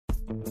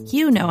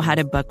You know how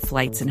to book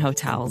flights and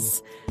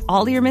hotels.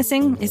 All you're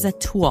missing is a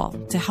tool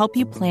to help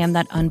you plan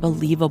that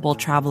unbelievable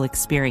travel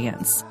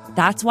experience.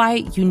 That's why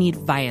you need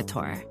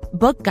Viator.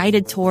 Book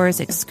guided tours,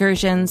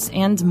 excursions,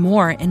 and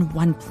more in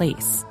one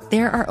place.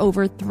 There are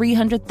over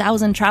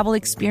 300,000 travel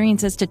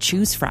experiences to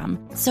choose from,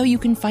 so you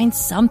can find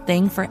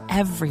something for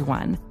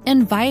everyone.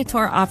 And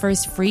Viator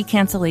offers free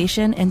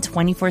cancellation and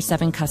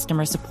 24/7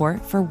 customer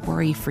support for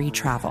worry-free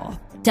travel.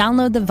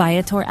 Download the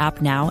Viator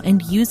app now and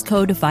use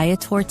code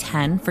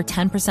Viator10 for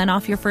 10%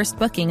 off your first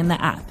booking in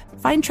the app.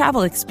 Find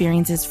travel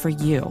experiences for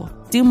you.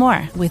 Do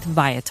more with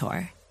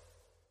Viator.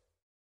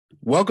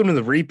 Welcome to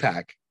the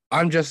Repack.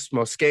 I'm Justice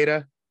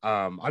Mosqueda.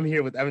 I'm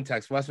here with Evan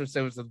Tex, Western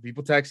Service of the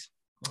People. Tex.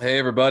 Hey,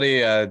 everybody.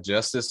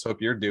 Justice,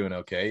 hope you're doing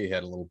okay. You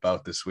had a little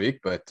bout this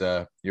week, but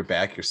you're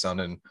back. You're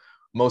sounding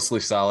mostly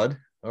solid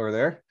over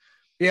there.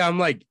 Yeah, I'm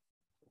like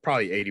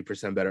probably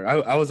 80% better.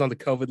 I was on the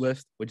COVID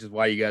list, which is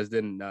why you guys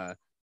didn't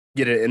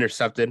get it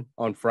intercepted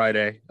on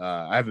Friday.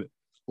 I haven't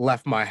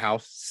left my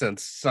house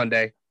since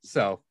Sunday.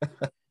 So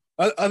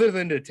other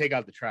than to take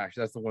out the trash,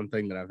 that's the one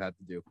thing that I've had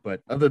to do.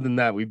 But other than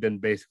that, we've been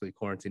basically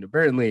quarantined.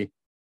 Apparently,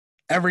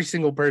 every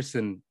single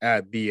person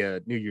at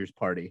the New Year's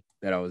party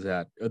that I was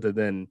at, other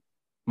than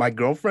my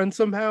girlfriend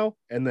somehow,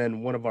 and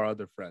then one of our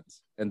other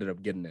friends ended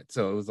up getting it.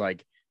 So it was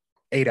like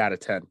 8 out of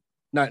 10.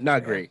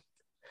 Not great.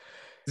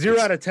 0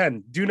 out of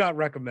 10. Do not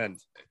recommend.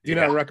 Do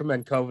not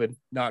recommend COVID.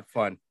 Not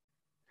fun.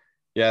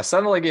 Yeah, it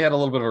sounded like you had a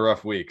little bit of a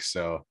rough week.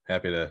 So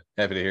happy to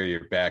hear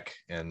you're back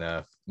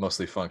and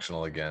mostly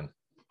functional again.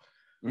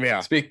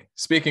 Yeah.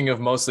 Speaking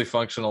of mostly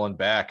functional and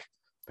back,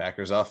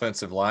 Packers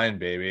offensive line,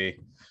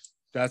 baby.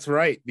 That's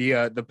right.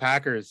 The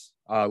Packers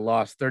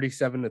lost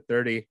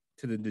 37-30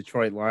 to the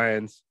Detroit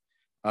Lions.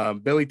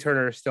 Billy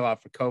Turner is still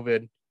out for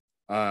COVID.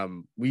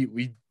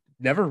 We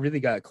never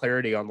really got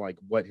clarity on like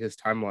what his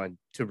timeline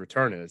to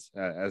return is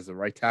as the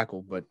right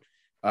tackle, but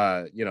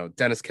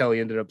Dennis Kelly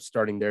ended up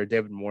starting there.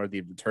 David Moore,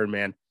 the return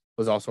man,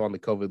 was also on the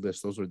COVID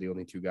list. Those were the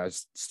only two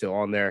guys still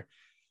on there.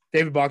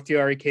 David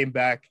Bakhtiari came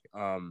back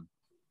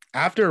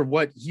after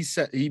what he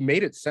said. He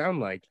made it sound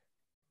like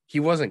he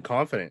wasn't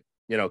confident,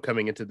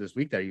 coming into this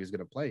week that he was going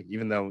to play,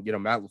 even though,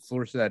 Matt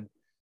LaFleur said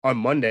on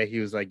Monday, he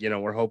was like,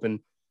 we're hoping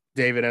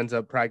David ends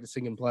up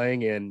practicing and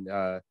playing.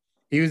 And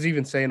he was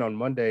even saying on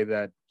Monday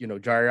that,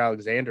 Jair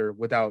Alexander,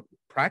 without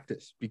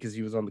practice because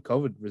he was on the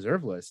COVID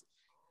reserve list,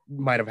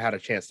 might have had a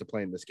chance to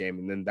play in this game.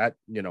 And then that,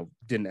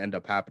 didn't end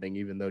up happening,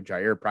 even though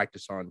Jair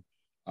practiced on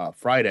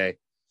Friday.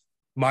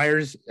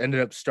 Myers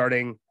ended up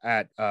starting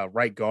at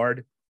right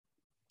guard.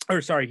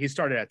 He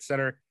started at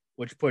center,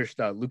 which pushed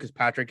Lucas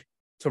Patrick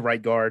to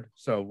right guard.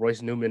 So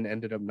Royce Newman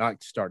ended up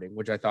not starting,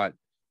 which I thought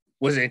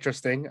was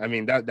interesting. I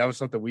mean, that was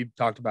something we've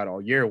talked about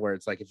all year, where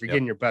it's like, if you're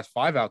getting your best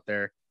five out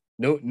there,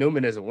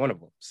 Newman isn't one of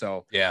them.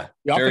 So yeah,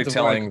 very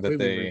telling that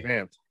they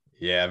revamped.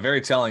 Yeah, very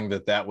telling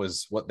that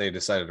was what they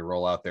decided to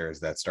roll out there,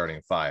 is that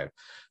starting five.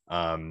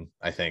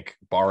 I think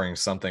barring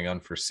something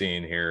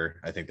unforeseen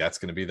here, I think that's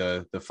going to be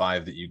the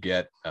five that you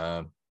get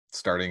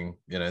starting,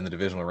 in the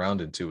divisional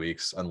round in 2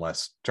 weeks,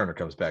 unless Turner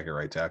comes back at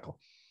right tackle.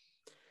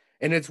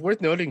 And it's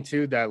worth noting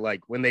too that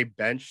like when they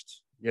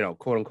benched,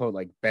 quote unquote,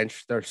 like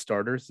benched their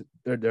starters,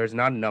 there's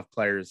not enough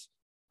players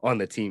on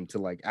the team to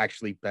like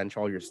actually bench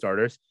all your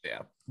starters.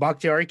 Yeah.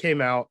 Bakhtiari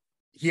came out.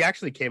 He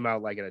actually came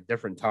out like at a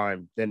different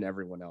time than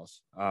everyone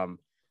else.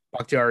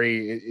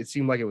 Bakhtiari, it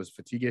seemed like it was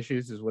fatigue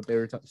issues is what they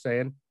were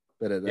saying,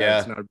 but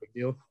that's not a big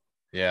deal.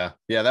 Yeah.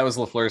 That was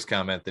LaFleur's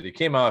comment that he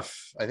came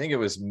off. I think it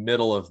was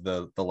middle of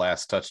the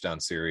last touchdown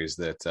series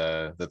that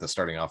the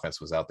starting offense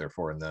was out there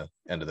for in the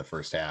end of the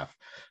first half.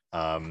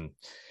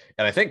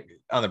 And I think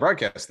on the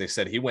broadcast, they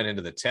said he went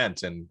into the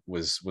tent and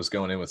was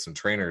going in with some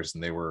trainers,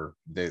 and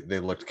they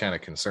looked kind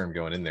of concerned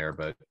going in there,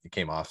 but he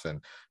came off and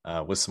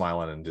was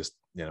smiling and just,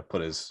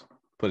 put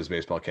his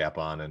baseball cap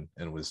on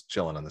and was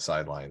chilling on the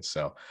sidelines.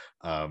 So,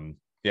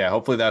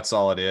 hopefully that's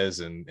all it is.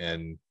 And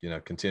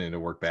continuing to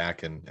work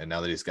back. And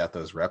now that he's got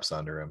those reps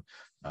under him,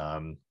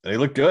 they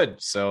look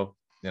good. So,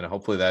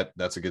 hopefully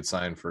that's a good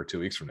sign for 2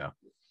 weeks from now.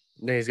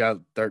 Then he's got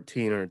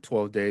 13 or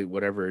 12 days,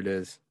 whatever it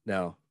is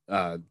now,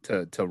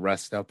 to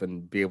rest up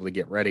and be able to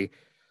get ready.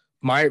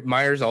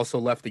 Myers also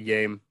left the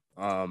game.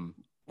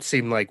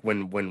 Seemed like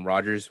when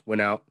Rodgers went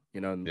out,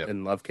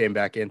 and Love came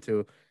back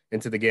into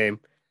the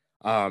game.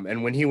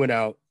 And when he went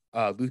out,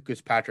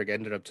 Lucas Patrick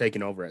ended up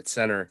taking over at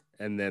center,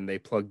 and then they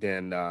plugged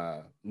in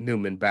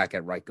Newman back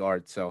at right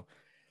guard. So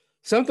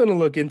something to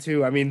look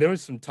into. I mean, there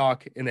was some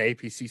talk in the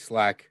APC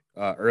Slack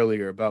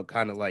earlier about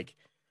kind of like,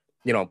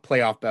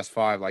 playoff best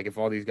five. Like if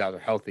all these guys are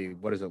healthy,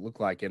 what does it look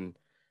like? And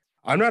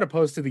I'm not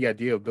opposed to the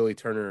idea of Billy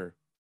Turner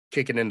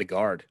kicking into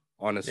guard,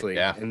 honestly,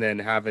 and then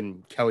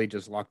having Kelly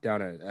just locked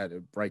down at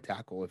a right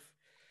tackle if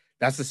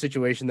that's the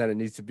situation that it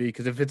needs to be.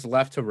 Because if it's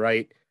left to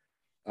right,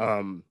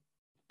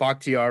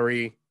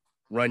 Bakhtiari,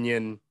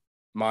 Runyon,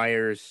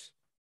 Myers,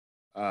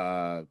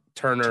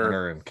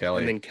 Turner and Kelly,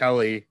 and then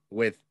Kelly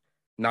with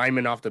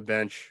Nyman off the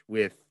bench,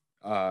 with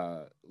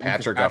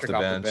Patrick off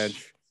the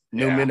bench.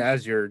 Newman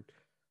as your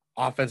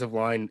offensive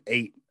line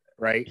 8,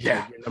 right? Yeah,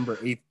 like your number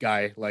 8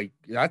 guy. Like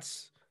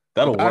that's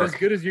That'll about work. as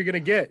good as you're gonna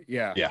get.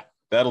 Yeah. Yeah,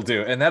 that'll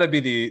do. And that'd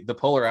be the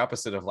polar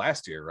opposite of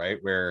last year, right?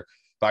 Where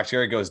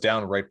Bakhtiari goes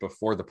down right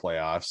before the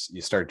playoffs.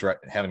 You start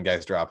having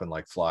guys dropping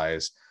like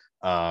flies.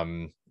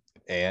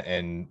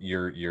 And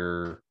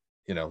you're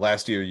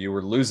last year you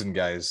were losing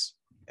guys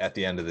at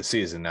the end of the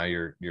season. Now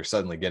you're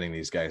suddenly getting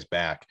these guys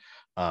back.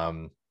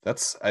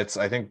 It's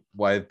I think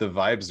why the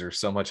vibes are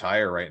so much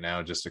higher right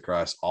now, just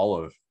across all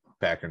of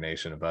Packer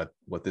Nation, about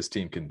what this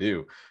team can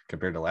do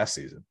compared to last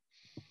season.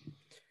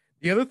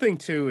 The other thing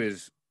too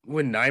is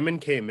when Neiman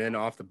came in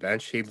off the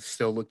bench, he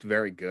still looked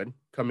very good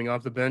coming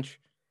off the bench.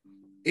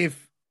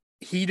 If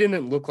he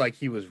didn't look like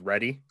he was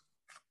ready,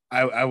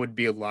 I would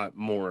be a lot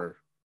more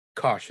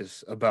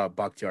cautious about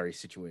Bakhtiari's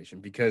situation,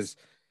 because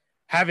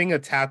having a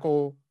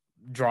tackle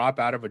drop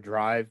out of a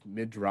drive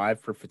mid-drive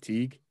for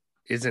fatigue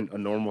isn't a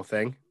normal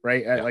thing,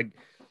 right? Yeah. Like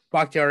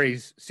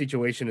Bakhtiari's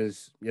situation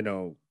is,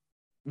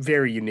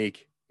 very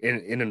unique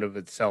in and of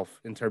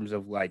itself in terms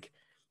of like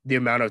the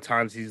amount of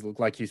times he's looked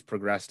like he's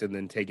progressed and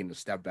then taken a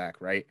step back,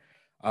 right?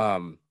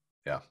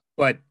 Yeah.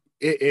 But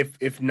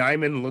if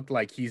Neiman looked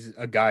like he's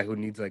a guy who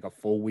needs like a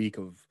full week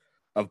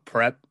of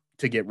prep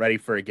to get ready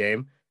for a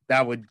game,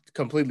 that would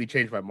completely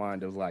change my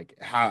mind of like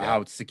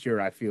how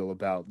secure I feel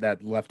about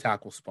that left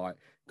tackle spot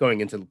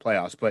going into the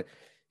playoffs. But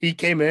he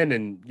came in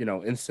and,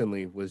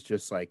 instantly was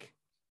just like,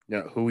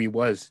 who he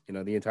was,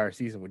 the entire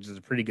season, which is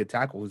a pretty good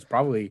tackle who's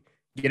probably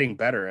getting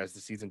better as the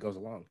season goes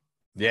along.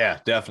 Yeah,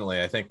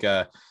 definitely. I think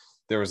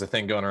there was a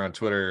thing going around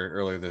Twitter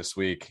earlier this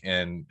week,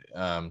 and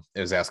it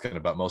was asking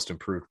about most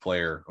improved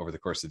player over the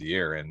course of the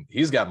year. And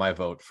he's got my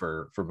vote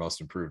for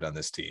most improved on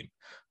this team.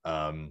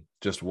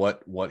 Just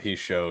what he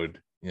showed,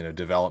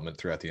 development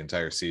throughout the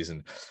entire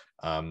season.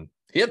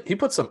 He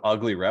put some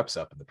ugly reps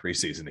up in the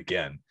preseason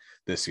again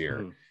this year.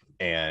 Mm-hmm.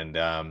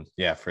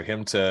 And for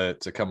him to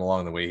come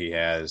along the way he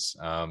has,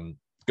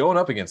 going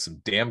up against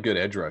some damn good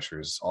edge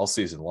rushers all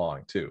season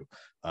long too.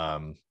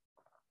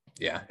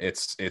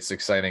 It's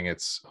exciting.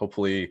 It's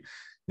hopefully,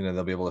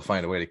 they'll be able to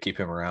find a way to keep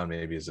him around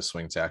maybe as a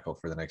swing tackle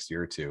for the next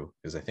year or two.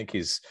 Because I think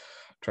he's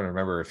trying to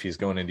remember if he's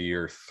going into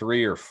year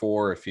 3 or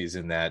 4, if he's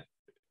in that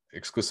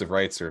exclusive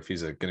rights, or if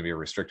he's going to be a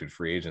restricted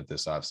free agent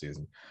this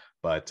offseason.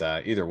 But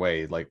either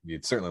way, like,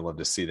 you'd certainly love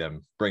to see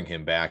them bring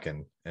him back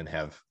and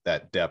have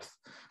that depth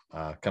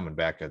coming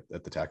back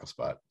at the tackle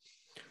spot.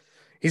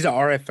 He's an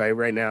RFA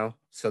right now,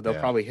 so they'll Yeah.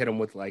 probably hit him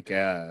with like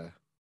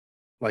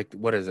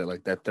what is it,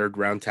 like that 3rd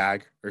round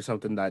tag or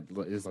something that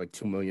is like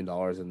 $2 million,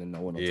 and then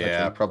no one will touch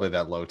him. Probably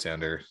that low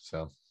tender.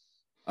 So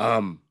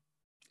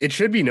it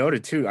should be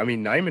noted too. I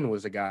mean, Neiman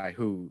was a guy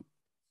who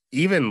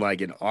even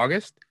like in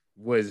August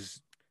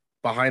was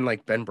behind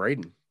like Ben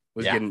Braden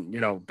was getting,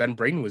 Ben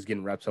Braden was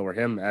getting reps over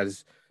him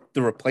as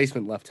the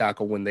replacement left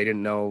tackle when they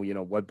didn't know,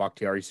 what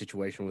Bakhtiari's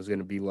situation was going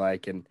to be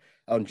like. And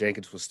Elton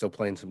Jenkins was still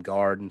playing some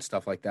guard and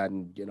stuff like that.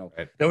 And,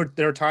 Right.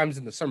 there were times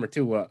in the summer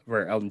too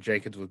where Elton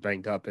Jenkins was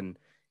banged up and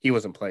he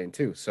wasn't playing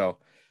too. So,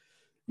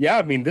 yeah,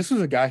 I mean, this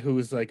was a guy who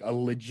was like a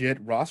legit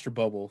roster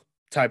bubble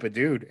type of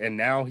dude. And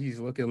now he's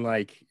looking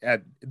like,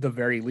 at the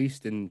very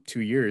least in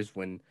 2 years,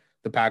 when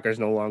the Packers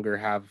no longer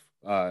have,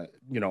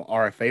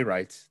 RFA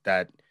rights,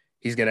 that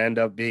he's going to end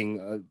up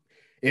being,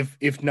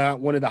 if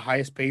not one of the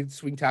highest paid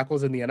swing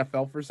tackles in the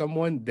NFL for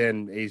someone,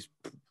 then a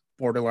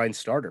borderline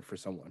starter for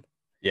someone.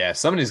 Yeah,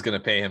 somebody's going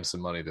to pay him some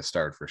money to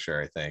start for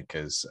sure, I think,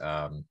 because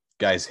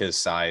guys his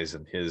size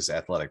and his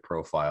athletic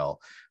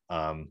profile,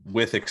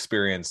 with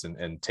experience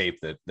and tape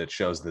that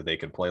shows that they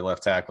can play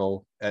left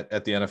tackle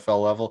at the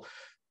NFL level,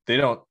 they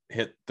don't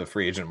hit the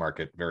free agent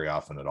market very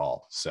often at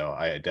all. So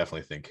I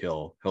definitely think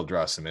he'll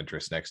draw some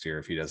interest next year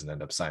if he doesn't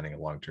end up signing a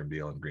long-term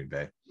deal in Green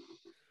Bay.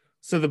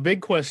 So the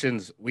big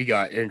questions we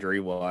got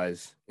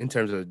injury-wise in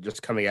terms of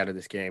just coming out of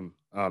this game,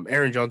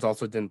 Aaron Jones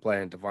also didn't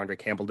play and Devondre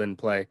Campbell didn't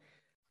play.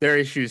 Their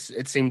issues,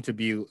 it seemed to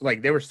be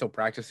like they were still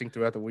practicing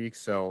throughout the week.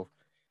 So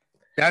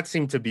that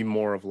seemed to be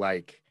more of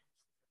like,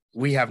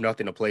 we have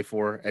nothing to play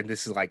for. And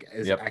this is like,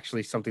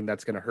 actually something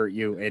that's going to hurt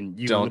you. And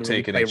you don't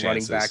take any play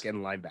running back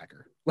and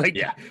linebacker. Like,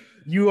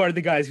 you are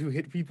the guys who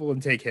hit people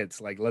and take hits.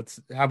 Like,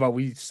 how about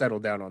we settle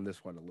down on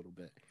this one a little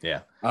bit?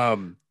 Yeah.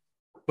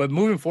 But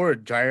moving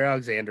forward, Jair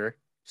Alexander,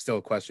 still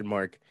a question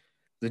mark.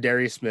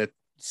 Zadarius Smith,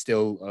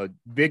 still a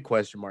big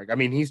question mark. I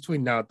mean, he's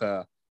tweeting out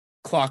the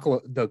clock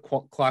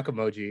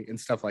emoji and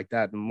stuff like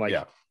that. And I'm like,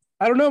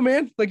 I don't know,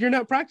 man. Like, you're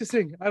not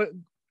practicing.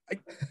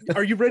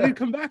 Are you ready to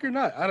come back or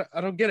not?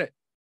 I don't get it.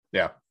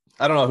 Yeah.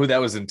 I don't know who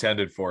that was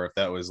intended for. If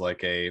that was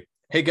like a,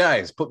 hey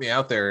guys, put me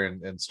out there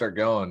and start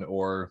going,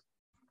 or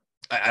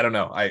I don't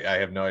know. I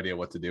have no idea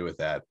what to do with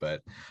that.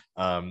 But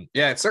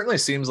it certainly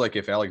seems like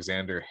if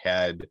Alexander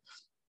had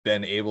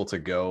been able to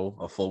go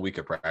a full week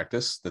of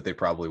practice, that they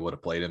probably would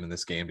have played him in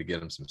this game to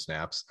get him some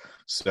snaps.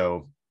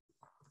 So,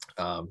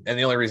 and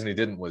the only reason he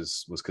didn't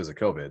was because of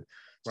COVID.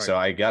 Right. So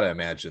I got to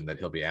imagine that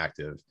he'll be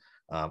active.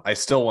 I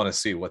still want to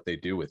see what they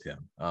do with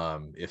him.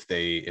 If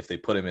they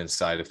put him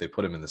inside, if they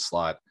put him in the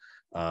slot,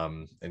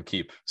 and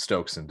keep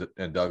Stokes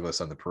and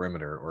Douglas on the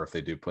perimeter, or if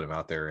they do put him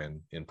out there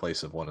in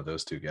place of one of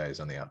those two guys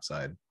on the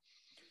outside.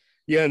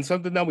 Yeah. And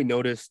something that we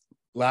noticed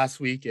last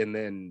week, and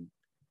then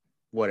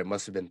it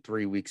must have been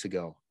 3 weeks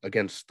ago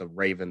against the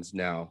Ravens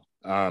now.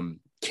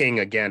 King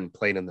again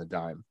played in the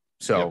dime.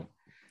 So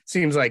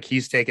seems like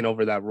he's taken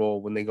over that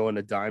role. When they go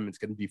into dime, it's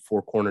going to be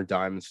 4-corner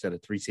dime instead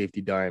of 3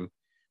 safety dime.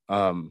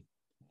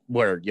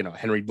 Where,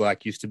 Henry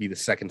Black used to be the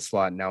second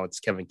slot. Now it's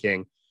Kevin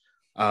King.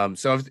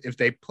 So if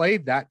they play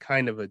that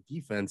kind of a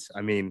defense,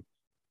 I mean,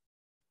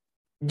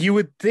 you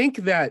would think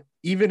that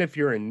even if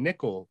you're a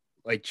nickel,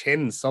 like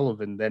Chandon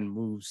Sullivan then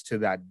moves to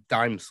that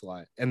dime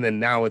slot. And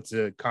then now it's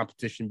a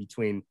competition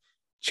between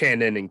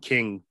Chandon and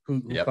King,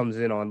 who comes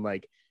in on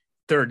like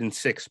 3rd and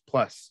 6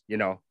 plus,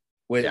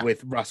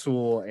 with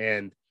Rasul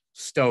and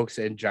Stokes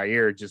and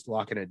Jair just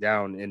locking it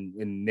down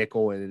in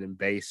nickel and in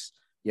base,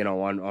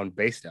 on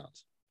base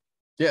downs.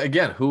 Yeah.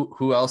 Again,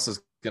 who else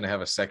is going to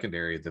have a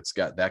secondary that's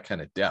got that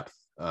kind of depth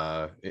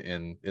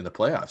in the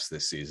playoffs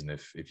this season?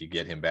 If you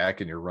get him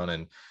back and you're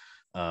running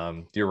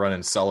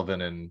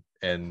Sullivan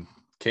and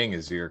King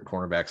as your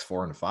cornerbacks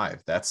 4 and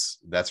 5,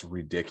 that's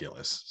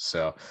ridiculous.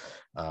 So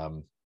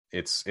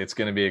it's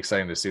going to be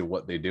exciting to see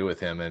what they do with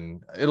him,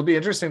 and it'll be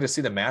interesting to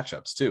see the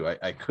matchups too.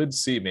 I could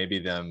see maybe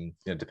them,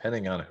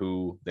 depending on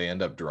who they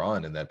end up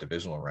drawing in that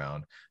divisional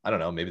round. I don't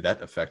know, maybe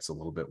that affects a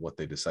little bit what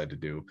they decide to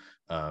do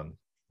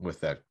with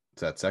that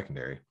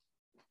secondary.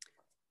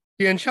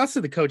 Yeah, and shouts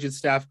to the coaching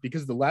staff,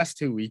 because the last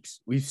 2 weeks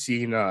we've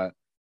seen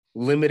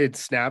limited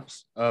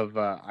snaps of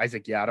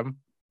Isaac Yiadom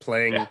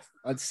playing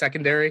a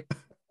secondary.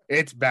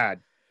 It's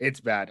bad.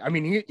 I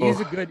mean, he's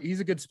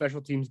a good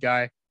special teams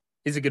guy.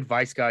 He's a good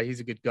vice guy. He's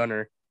a good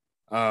gunner.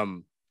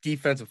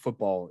 Defensive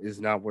football is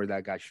not where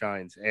that guy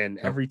shines. And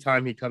every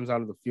time he comes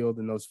onto the field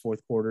in those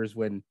fourth quarters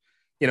when,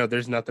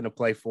 there's nothing to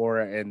play for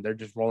and they're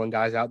just rolling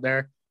guys out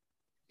there,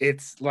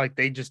 it's like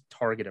they just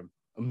target him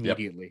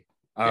immediately.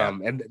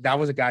 And that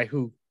was a guy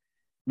who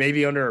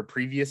maybe under a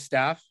previous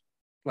staff,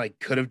 like,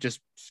 could have just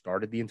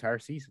started the entire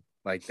season.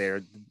 Like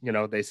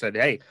they said,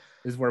 hey,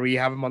 this is where we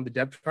have him on the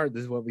depth chart.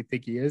 This is what we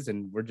think he is.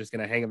 And we're just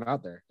going to hang him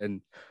out there.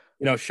 And,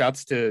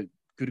 shouts to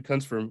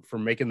Gutekunst for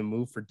making the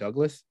move for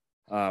Douglas.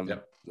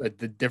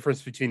 The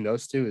difference between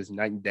those two is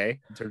night and day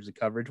in terms of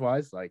coverage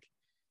wise. Like,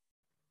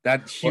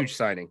 that's huge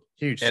signing.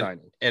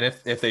 And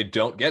if they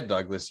don't get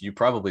Douglas, you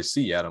probably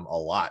see Yiadom a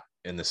lot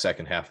in the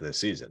second half of the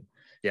season.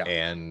 Yeah.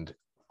 And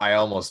I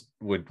almost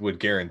would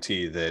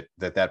guarantee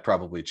that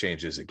probably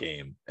changes a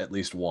game, at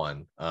least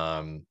one.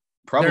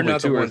 Probably they're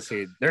not 2 the or one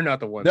seed. They're not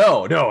the one.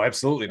 No,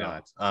 absolutely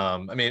not.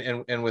 I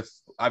mean, and with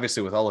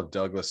all of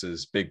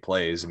Douglas's big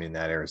plays, I mean,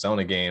 that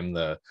Arizona game,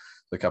 the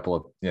couple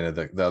of,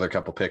 the other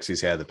couple picks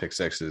he's had, the pick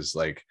sixes,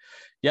 like,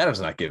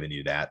 Yiadom's not giving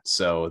you that.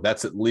 So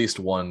that's at least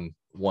one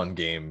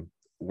game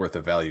worth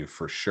of value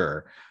for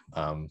sure.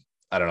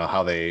 I don't know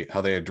how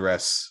they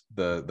address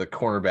the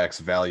cornerback's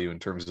value in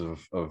terms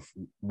of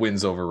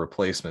wins over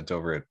replacement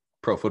over at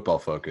Pro Football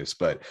Focus,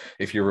 but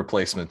if your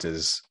replacement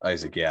is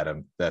Isaac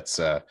Yiadom, that's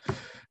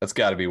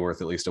got to be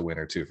worth at least a win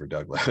or two for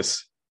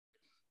Douglas.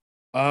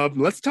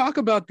 Let's talk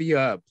about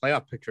the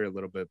playoff picture a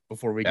little bit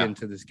before we get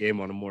into this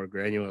game on a more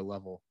granular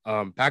level.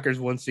 Packers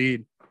 1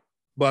 seed,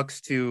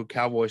 Bucks 2,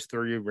 Cowboys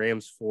 3,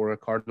 Rams 4,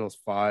 Cardinals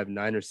 5,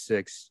 Niners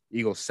 6,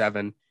 Eagles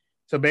 7.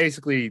 So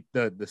basically,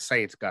 the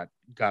Saints got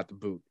the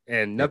boot,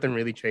 and nothing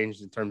really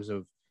changed in terms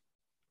of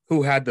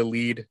who had the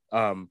lead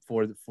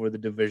for the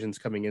divisions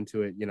coming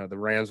into it. The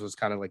Rams was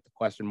kind of like the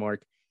question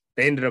mark.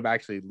 They ended up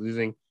actually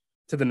losing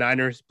to the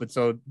Niners, but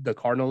so the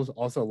Cardinals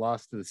also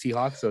lost to the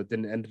Seahawks, so it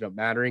didn't end up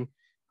mattering.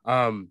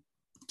 So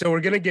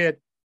we're gonna get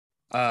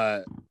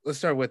let's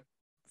start with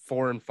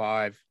 4 and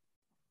 5.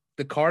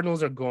 The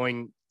Cardinals are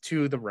going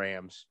to the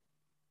Rams.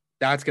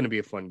 That's gonna be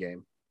a fun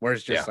game where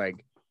it's just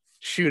like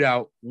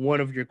shootout. One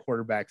of your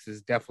quarterbacks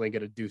is definitely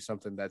gonna do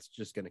something that's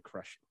just gonna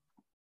crush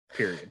it.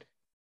 Period.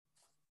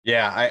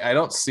 Yeah, I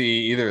don't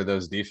see either of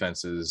those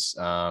defenses,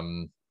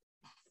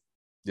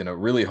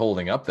 really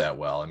holding up that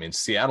well. I mean,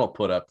 Seattle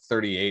put up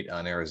 38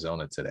 on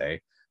Arizona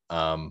today,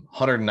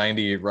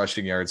 190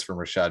 rushing yards from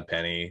Rashad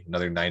Penny,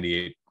 another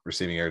 98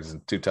 receiving yards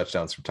and 2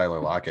 touchdowns from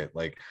Tyler Lockett.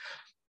 Like,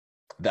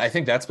 I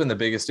think that's been the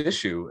biggest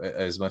issue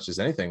as much as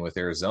anything with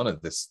Arizona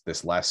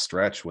this last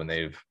stretch, when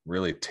they've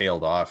really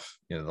tailed off,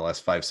 the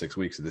last 5-6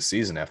 weeks of the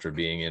season after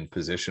being in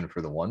position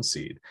for the 1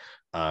 seed.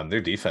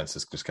 Their defense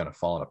is just kind of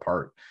fallen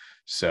apart.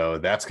 So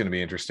that's going to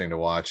be interesting to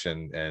watch.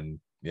 And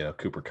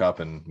Cooper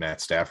Kupp and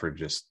Matt Stafford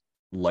just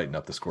lighten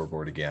up the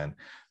scoreboard again.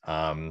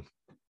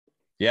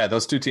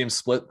 Those 2 teams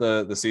split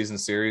the season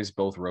series.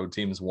 Both road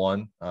teams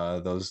won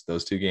those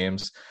 2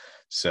 games.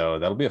 So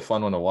that'll be a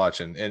fun one to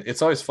watch. And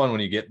it's always fun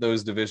when you get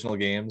those divisional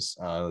games.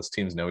 Those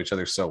teams know each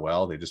other so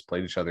well. They just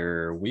played each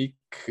other week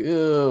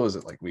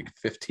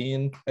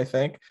 15, I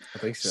think. I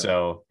think so.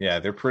 So yeah,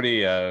 they're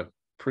pretty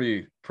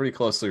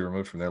closely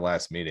removed from their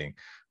last meeting.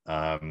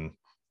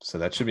 So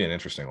that should be an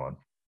interesting one.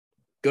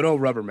 Good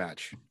old rubber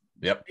match.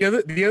 Yep.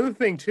 The other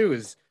thing too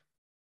is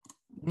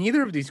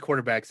neither of these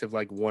quarterbacks have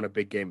like won a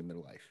big game in their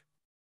life,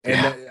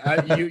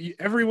 and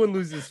everyone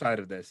loses sight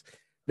of this.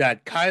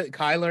 That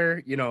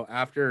Kyler,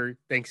 after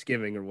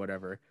Thanksgiving or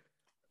whatever,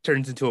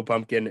 turns into a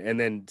pumpkin, and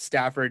then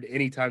Stafford,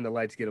 anytime the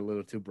lights get a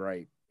little too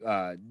bright,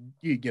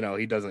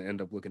 he doesn't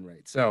end up looking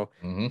right. So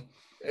Mm-hmm.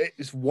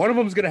 it's one of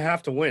them's going to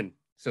have to win.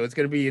 So it's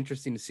going to be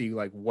interesting to see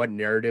like what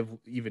narrative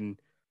even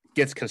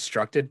gets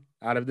constructed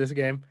out of this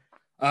game.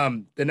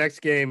 The next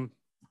game,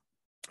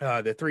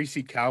 the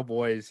 3-seed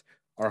Cowboys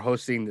are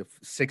hosting the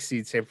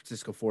 6-seed San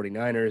Francisco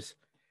 49ers.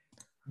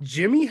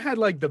 Jimmy had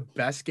like the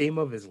best game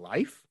of his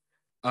life.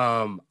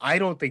 I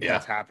don't think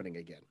that's happening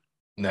again.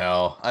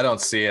 No, I don't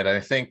see it. I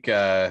think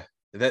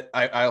that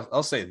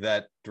I'll say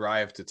that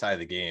drive to tie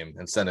the game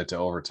and send it to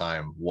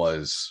overtime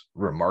was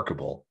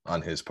remarkable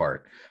on his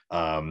part.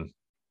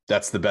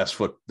 That's the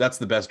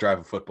best drive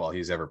of football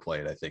he's ever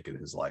played, I think, in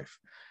his life.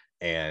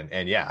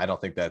 And yeah, I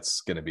don't think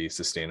that's going to be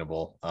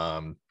sustainable.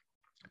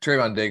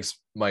 Trayvon Diggs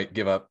might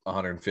give up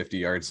 150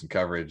 yards in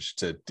coverage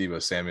to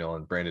Deebo Samuel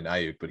and Brandon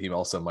Ayuk, but he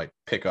also might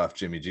pick off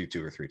Jimmy G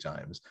 2 or 3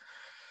 times.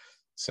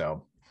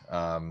 So,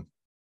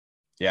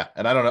 yeah.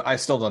 And I don't know. I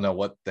still don't know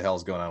what the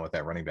hell's going on with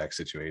that running back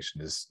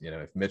situation. Is,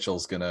 if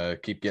Mitchell's going to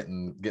keep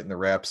getting the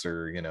reps,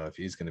 or, if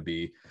he's going to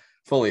be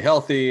fully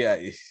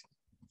healthy,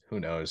 who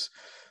knows?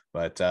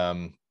 But,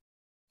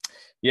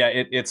 yeah,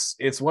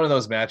 it's one of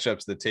those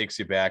matchups that takes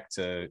you back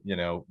to,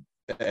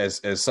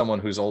 as someone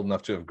who's old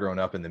enough to have grown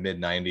up in the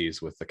mid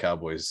 90s with the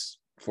Cowboys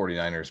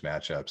 49ers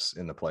matchups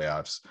in the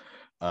playoffs.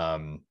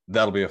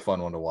 That'll be a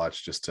fun one to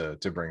watch, just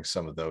to bring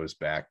some of those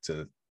back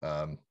to,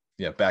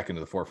 back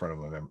into the forefront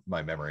of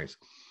my memories.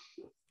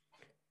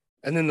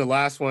 And then the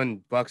last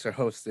one, Bucks are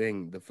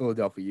hosting the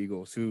Philadelphia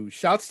Eagles, who,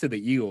 shouts to the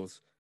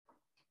Eagles.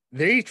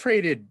 They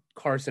traded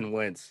Carson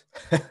Wentz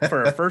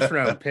for a first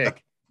round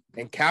pick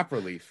and cap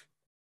relief.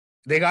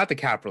 They got the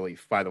cap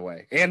relief, by the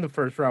way, and the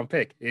first round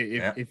pick,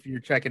 if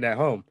you're checking at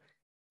home,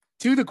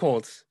 to the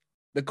Colts.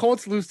 The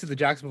Colts lose to the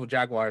Jacksonville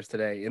Jaguars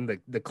today in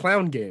the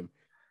clown game,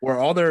 where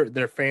all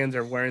their fans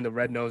are wearing the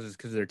red noses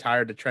because they're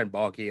tired of Trent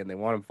Baalke and they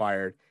want him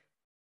fired.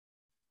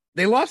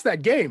 They lost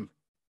that game.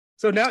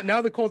 So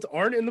now the Colts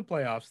aren't in the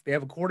playoffs. They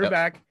have a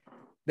quarterback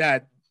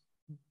that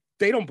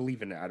they don't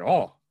believe in at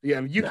all. Yeah,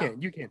 I mean,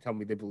 you can't tell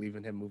me they believe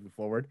in him moving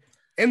forward.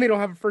 And they don't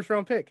have a first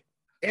round pick.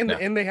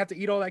 And they have to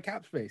eat all that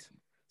cap space.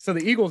 So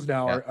the Eagles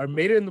now are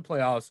made it in the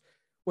playoffs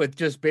with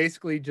just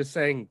basically just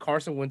saying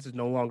Carson Wentz is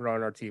no longer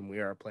on our team. We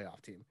are a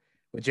playoff team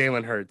with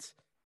Jalen Hurts.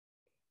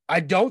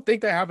 I don't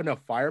think they have enough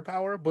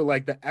firepower, but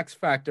like the X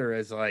factor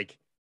is like,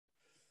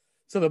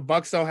 so the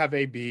Bucks don't have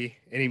AB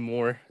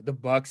anymore. The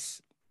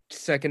Bucks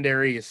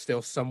secondary is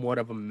still somewhat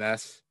of a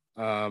mess.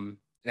 And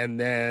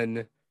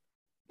then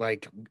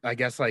like, I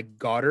guess like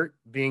Goddard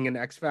being an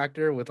X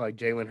factor with like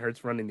Jalen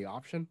Hurts running the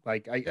option.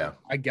 Like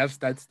I guess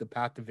that's the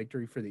path to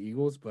victory for the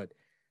Eagles, but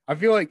I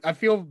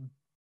feel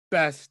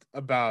best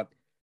about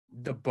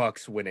the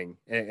Bucks winning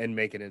and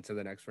making it into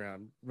the next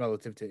round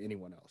relative to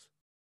anyone else.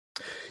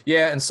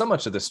 Yeah, and so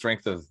much of the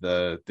strength of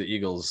the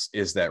Eagles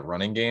is that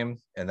running game,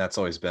 and that's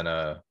always been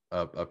a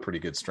pretty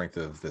good strength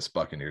of this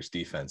Buccaneers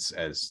defense,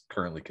 as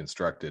currently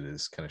constructed,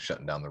 is kind of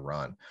shutting down the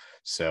run.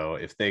 So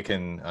if they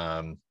can,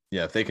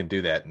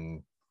 do that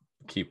and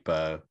keep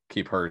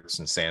Hurts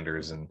and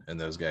Sanders and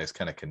those guys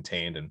kind of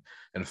contained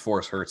and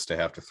force Hurts to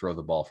have to throw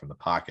the ball from the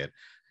pocket,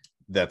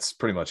 that's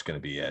pretty much going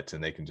to be it.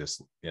 And they can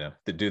just,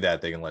 to do that,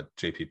 they can let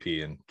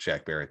JPP and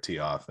Shaq Barrett tee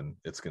off, and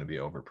it's going to be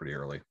over pretty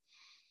early.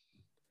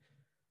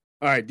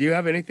 All right. Do you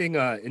have anything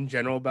in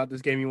general about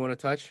this game you want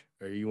to touch,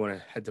 or you want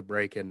to head to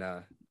break and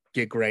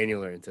get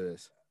granular into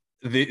this?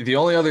 The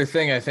only other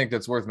thing I think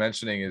that's worth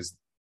mentioning is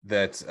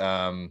that,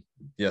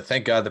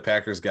 thank God the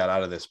Packers got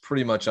out of this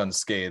pretty much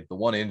unscathed. The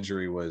one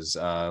injury was,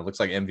 looks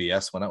like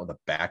MVS went out with a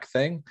back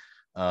thing.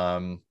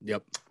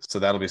 Yep. So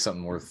that'll be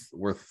something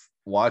worth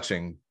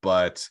watching,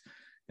 but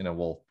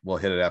we'll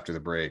hit it after the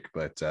break.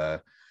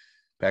 But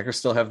Packers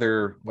still have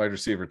their wide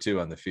receiver 2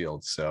 on the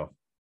field, so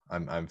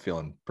I'm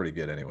feeling pretty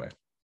good anyway.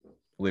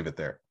 Leave it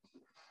there.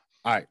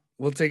 All right,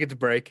 we'll take it to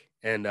break,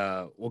 and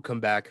we'll come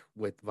back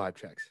with vibe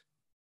checks.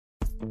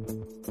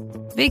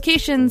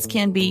 Vacations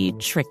can be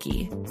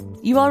tricky.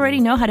 You already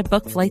know how to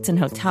book flights and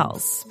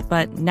hotels,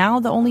 but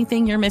now the only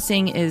thing you're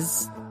missing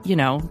is,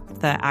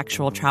 the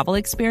actual travel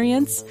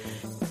experience.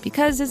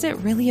 Because is it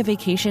really a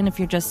vacation if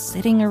you're just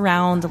sitting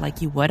around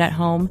like you would at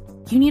home?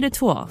 You need a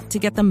tool to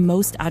get the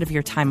most out of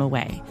your time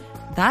away.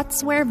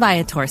 That's where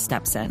Viator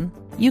steps in.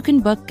 You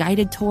can book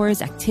guided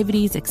tours,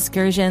 activities,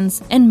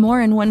 excursions, and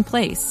more in one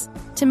place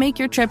to make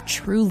your trip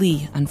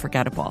truly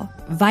unforgettable.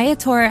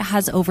 Viator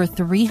has over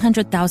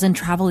 300,000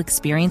 travel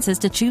experiences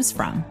to choose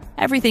from.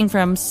 Everything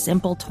from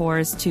simple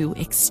tours to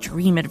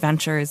extreme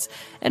adventures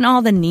and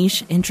all the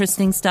niche,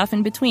 interesting stuff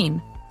in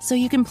between. So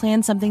you can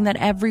plan something that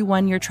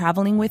everyone you're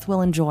traveling with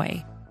will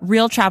enjoy.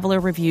 Real traveler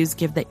reviews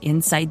give the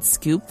inside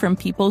scoop from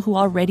people who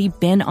already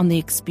been on the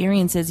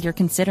experiences you're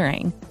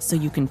considering, so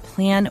you can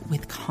plan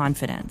with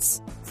confidence.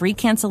 Free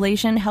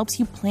cancellation helps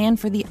you plan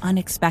for the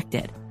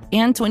unexpected.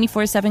 And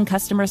 24/7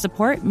 customer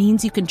support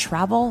means you can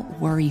travel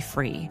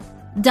worry-free.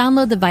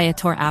 Download the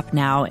Viator app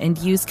now and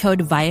use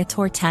code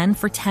Viator10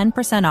 for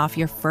 10% off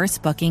your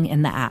first booking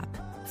in the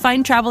app.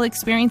 Find travel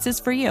experiences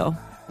for you.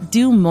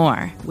 Do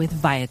more with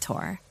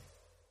Viator.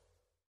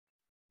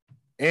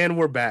 And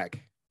we're back.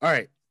 All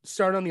right.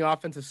 start on the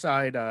offensive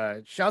side.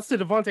 Shouts to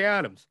Devontae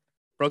Adams.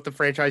 Broke the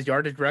franchise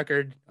yardage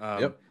record.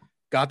 Yep.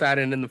 Got that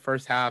in the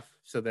first half.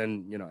 So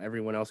then,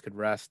 everyone else could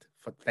rest,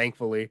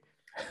 thankfully.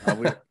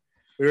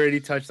 We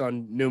already touched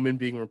on Newman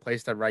being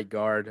replaced at right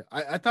guard.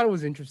 I thought it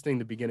was interesting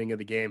the beginning of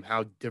the game,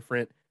 how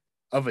different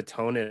of a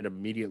tone it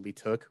immediately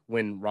took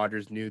when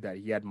Rodgers knew that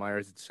he had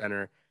Myers at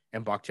center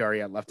and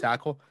Bakhtiari at left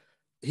tackle.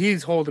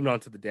 He's holding on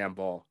to the damn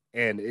ball.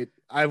 And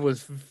I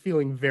was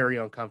feeling very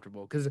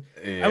uncomfortable because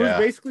I was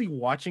basically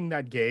watching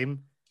that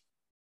game.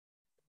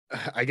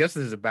 I guess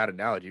this is a bad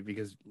analogy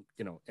because,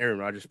 Aaron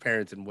Rodgers'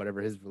 parents and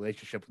whatever his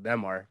relationship with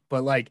them are.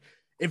 But, like,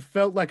 it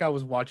felt like I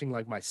was watching,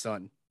 like, my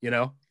son,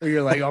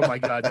 You're like, oh, my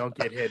God, don't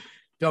get hit.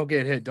 Don't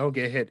get hit. Don't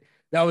get hit.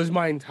 That was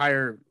my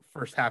entire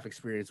first half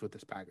experience with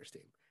this Packers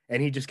team.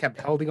 And he just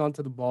kept holding on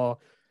to the ball.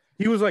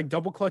 He was, like,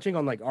 double clutching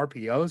on, like,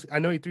 RPOs. I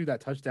know he threw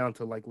that touchdown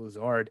to, like,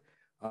 Lazard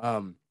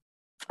on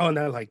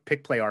that, like,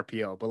 pick play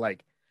RPO. But,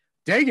 like,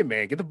 dang it,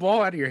 man, get the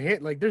ball out of your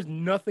hand. Like, there's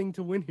nothing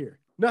to win here.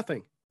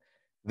 Nothing.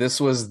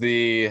 This was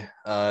the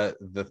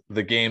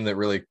game that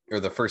really, or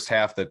the first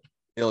half that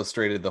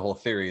illustrated the whole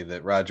theory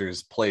that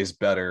Rodgers plays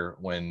better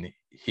when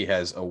he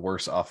has a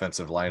worse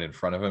offensive line in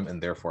front of him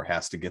and therefore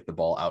has to get the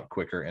ball out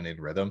quicker and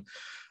in rhythm.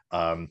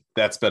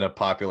 That's been a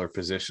popular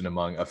position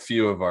among a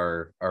few of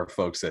our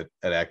folks at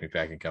Acme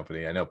Packing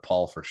Company. I know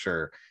Paul for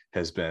sure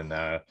has been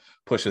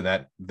pushing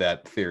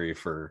that theory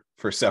for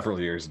several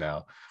years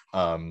now.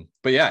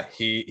 But yeah,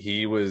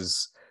 he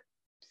was.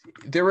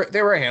 There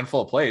were a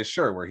handful of plays,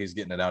 sure, where he's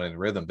getting it out in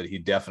rhythm, but he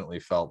definitely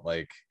felt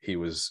like he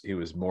was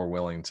more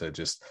willing to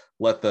just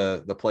let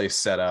the play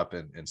set up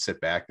and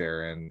sit back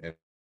there and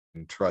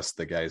trust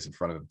the guys in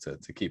front of him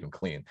to keep him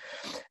clean.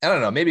 I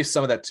don't know, maybe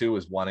some of that too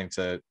was wanting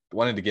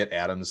to get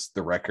Adams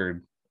the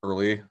record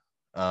early.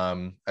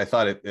 I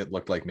thought it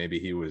looked like maybe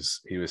he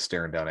was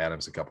staring down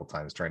Adams a couple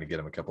times, trying to get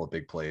him a couple of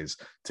big plays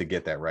to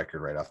get that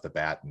record right off the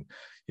bat and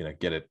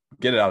get it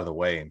out of the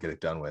way and get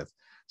it done with.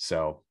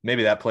 So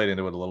maybe that played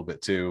into it a little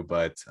bit too,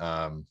 but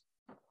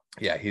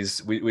yeah,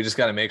 we just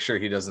got to make sure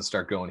he doesn't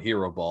start going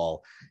hero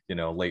ball,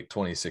 late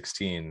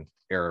 2016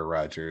 era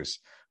Rodgers,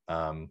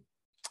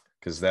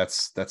 because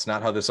that's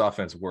not how this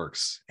offense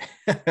works.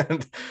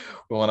 And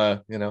we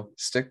want to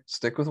stick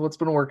with what's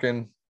been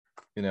working,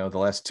 the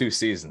last 2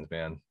 seasons,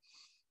 man.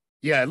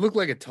 Yeah, it looked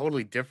like a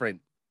totally different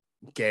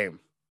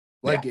game.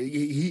 Like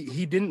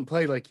he didn't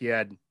play like he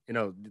had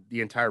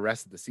the entire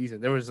rest of the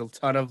season. There was a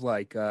ton of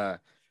like.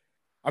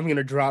 I'm going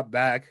to drop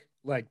back,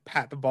 like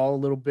pat the ball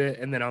a little bit.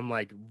 And then I'm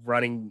like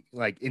running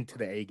like into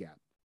the A gap.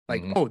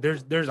 Like, oh,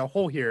 there's a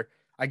hole here.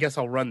 I guess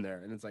I'll run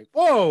there. And it's like,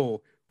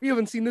 whoa, we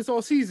haven't seen this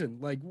all season.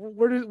 Like,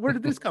 where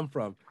did this come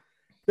from?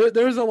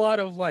 There's a lot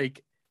of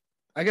like,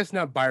 I guess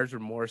not buyer's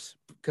remorse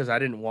because I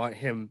didn't want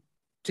him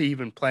to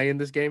even play in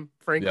this game.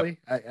 Frankly,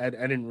 yep. I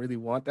didn't really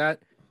want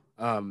that.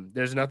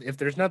 If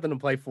there's nothing to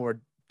play for,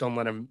 don't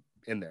let him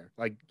in there.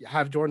 Like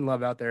have Jordan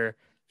Love out there.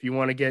 If you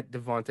want to get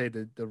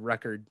Devontae the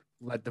record,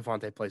 let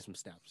Devontae play some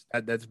snaps.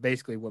 That's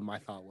basically what my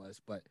thought was.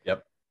 But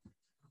yep,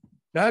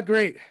 not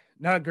great.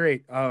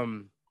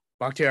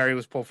 Bakhtiari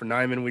was pulled for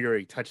Nyman. We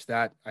already touched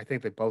that. I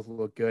think they both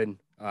look good.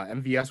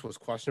 MVS was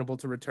questionable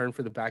to return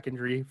for the back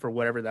injury for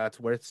whatever that's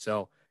worth.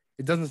 So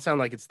it doesn't sound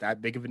like it's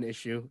that big of an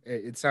issue.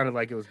 It sounded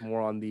like it was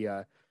more on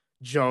the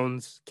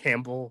Jones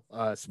Campbell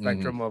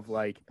spectrum of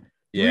like,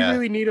 do we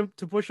really need him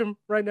to push him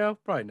right now?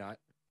 Probably not.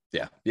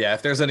 Yeah.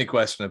 If there's any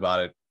question about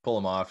it, pull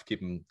him off,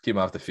 keep him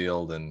off the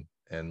field, and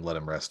let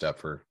him rest up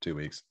for 2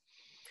 weeks.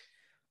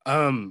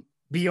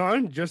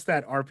 Beyond just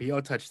that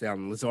RPO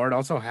touchdown, Lazard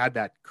also had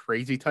that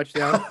crazy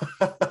touchdown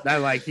that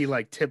like he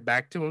like tipped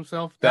back to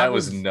himself. That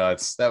was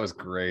nuts. That was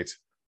great.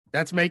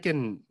 That's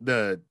making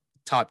the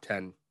top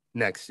 10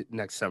 next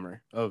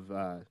summer of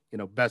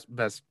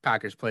best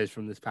Packers plays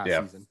from this past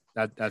season.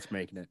 That's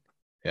making it.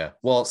 Yeah.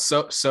 Well,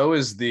 so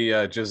is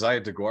the Josiah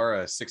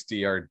DeGuara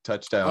 60-yard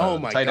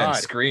touchdown tight end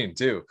screen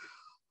too.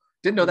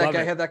 Didn't know that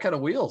guy had that kind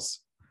of wheels.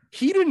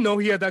 He didn't know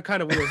he had that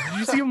kind of wheels. Did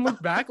you see him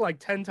look back like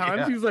 10 times?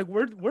 Yeah. He was like,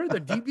 where are the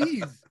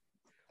DBs?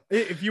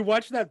 If you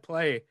watch that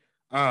play,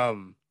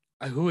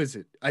 who is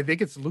it? I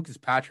think it's Lucas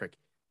Patrick.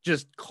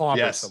 Just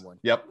clobbers someone.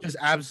 Yep. Just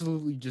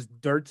absolutely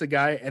just dirts a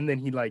guy. And then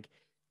he like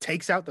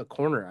takes out the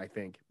corner, I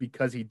think,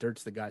 because he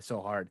dirts the guy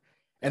so hard.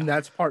 And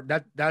that's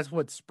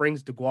what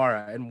springs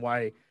DeGuara and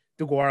why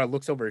DeGuara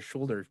looks over his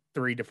shoulder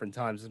 3 different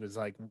times and is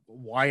like,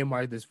 why am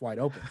I this wide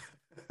open?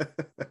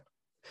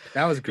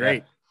 That was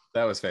great. Yeah,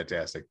 that was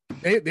fantastic.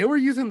 They were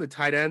using the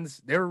tight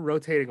ends. They were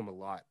rotating them a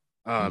lot.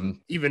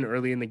 Even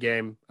early in the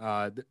game,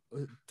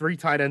 3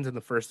 tight ends in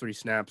the first 3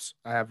 snaps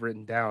I have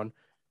written down,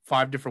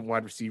 5 different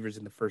wide receivers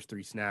in the first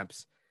 3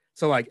 snaps.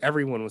 So like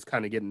everyone was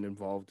kind of getting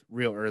involved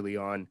real early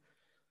on.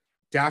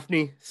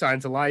 Daphne,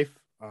 signs of life.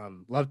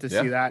 Love to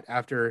see that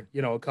after,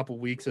 a couple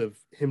weeks of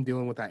him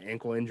dealing with that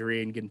ankle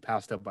injury and getting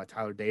passed up by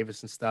Tyler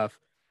Davis and stuff.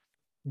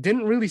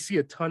 Didn't really see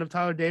a ton of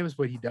Tyler Davis,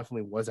 but he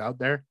definitely was out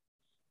there.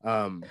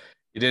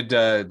 He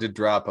did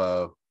drop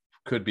a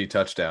could-be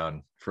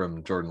touchdown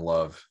from Jordan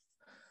Love.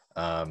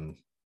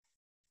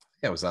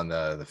 yeah, it was on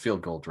the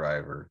field goal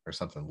drive or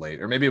something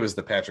late, or maybe it was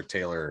the Patrick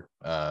Taylor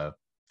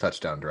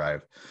touchdown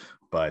drive.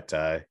 But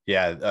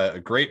yeah, a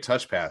great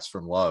touch pass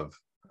from Love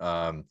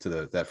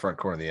to that front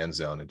corner of the end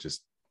zone, and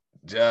just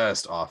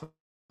off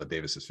of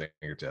Davis's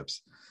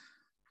fingertips.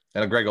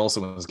 And Greg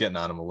Olsen was getting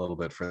on him a little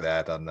bit for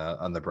that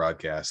on the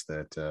broadcast.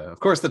 That of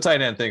course the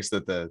tight end thinks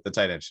that the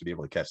tight end should be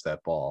able to catch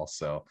that ball.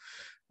 So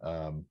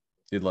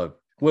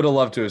would have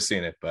loved to have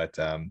seen it, but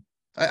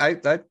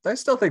I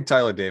still think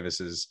Tyler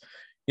Davis is,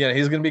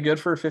 he's going to be good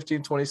for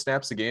 15, 20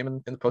 snaps a game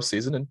in the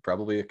postseason and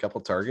probably a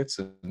couple targets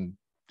and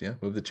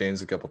move the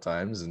chains a couple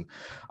times. And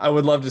I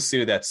would love to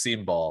see that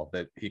seam ball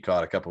that he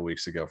caught a couple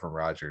weeks ago from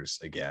Rodgers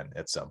again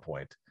at some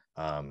point,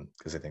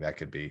 because I think that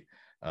could be.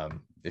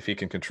 If he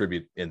can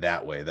contribute in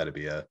that way, that'd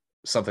be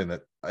something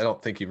that I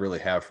don't think you really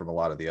have from a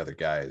lot of the other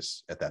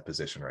guys at that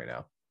position right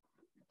now.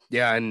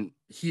 Yeah, and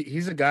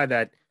he's a guy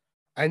that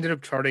I ended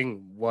up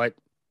charting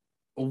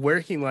where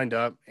he lined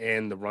up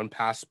and the run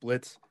pass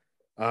splits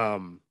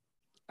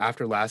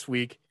after last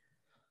week.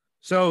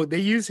 So they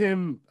use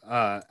him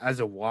as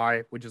a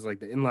Y, which is like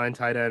the inline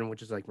tight end,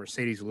 which is like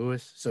Mercedes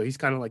Lewis. So he's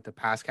kind of like the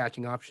pass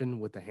catching option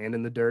with the hand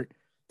in the dirt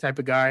type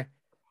of guy.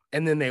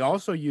 And then they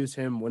also use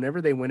him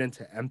whenever they went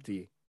into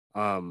empty,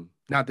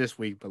 not this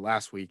week, but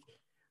last week.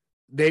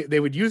 They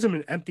would use him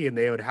in empty and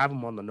they would have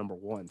him on the number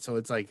 1. So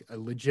it's like a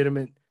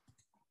legitimate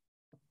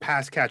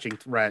pass catching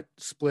threat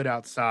split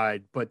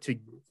outside, but to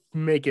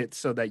make it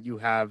so that you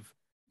have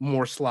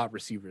more slot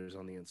receivers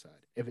on the inside,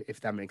 if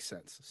that makes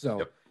sense.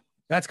 So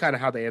That's kind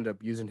of how they end up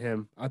using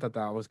him. I thought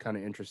that was kind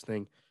of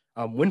interesting.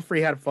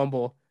 Winfrey had a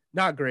fumble.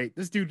 Not great.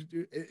 This dude,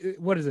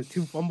 what is it?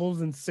 2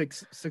 fumbles and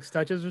six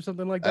touches or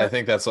something like that? I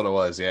think that's what it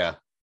was. Yeah.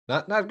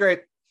 Not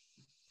great.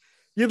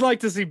 You'd like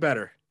to see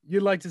better.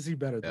 You'd like to see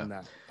better than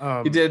that.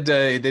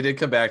 They did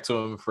come back to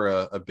him for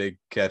a big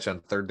catch on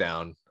 3rd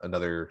down,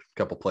 another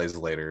couple plays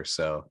later.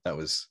 So that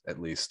was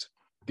at least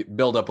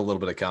build up a little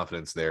bit of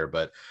confidence there.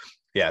 But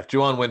yeah, if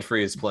Juwan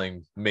Winfrey is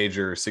playing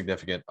major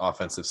significant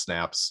offensive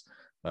snaps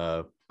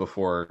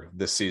before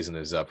this season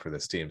is up for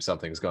this team,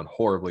 something's gone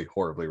horribly,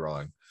 horribly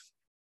wrong.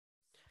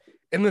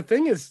 And the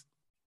thing is,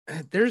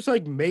 there's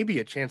like maybe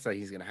a chance that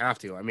he's going to have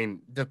to. I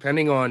mean,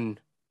 depending on,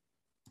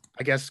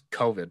 I guess,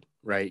 COVID,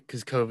 right?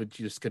 Because COVID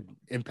just could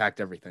impact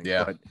everything.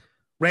 Yeah. But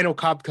Randall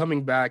Cobb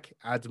coming back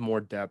adds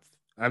more depth.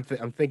 I'm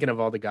thinking of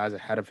all the guys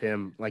ahead of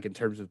him, like in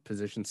terms of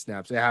position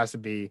snaps. It has to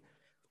be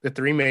the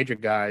 3 major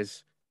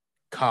guys,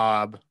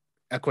 Cobb,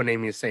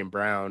 Equanimeous St.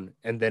 Brown,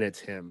 and then it's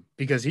him.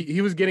 Because he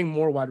was getting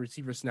more wide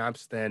receiver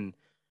snaps than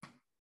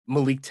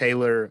Malik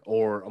Taylor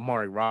or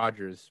Amari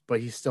Rodgers, but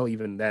he's still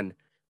even then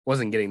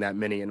wasn't getting that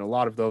many, and a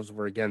lot of those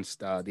were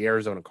against the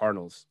Arizona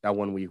Cardinals that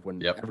one week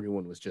when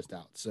everyone was just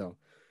out. So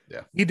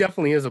yeah, he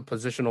definitely is a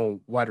positional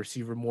wide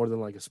receiver more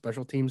than like a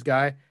special teams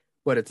guy,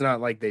 but it's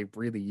not like they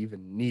really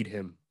even need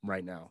him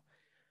right now.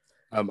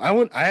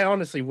 I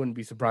honestly wouldn't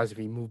be surprised if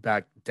he moved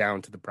back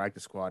down to the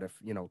practice squad if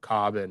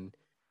Cobb and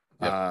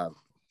I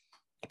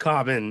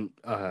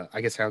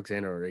guess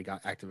Alexander already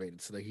got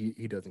activated, so that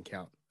he doesn't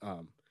count.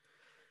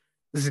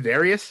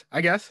 Za'Darius, I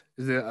guess,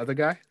 is the other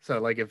guy.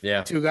 So, like, if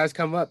 2 guys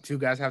come up, 2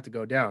 guys have to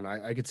go down.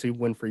 I could see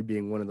Winfrey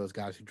being one of those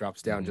guys who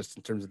drops down just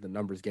in terms of the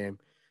numbers game.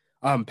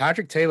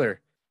 Patrick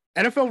Taylor,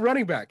 NFL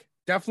running back.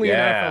 Definitely an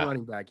NFL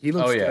running back. He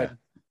looks good.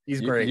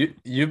 He's great.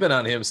 You've been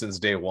on him since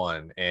day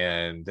one.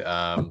 And,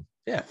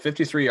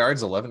 53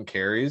 yards, 11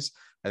 carries.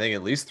 I think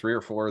at least 3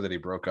 or 4 that he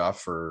broke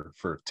off for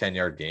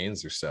 10-yard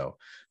gains or so.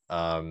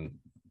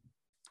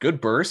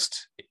 Good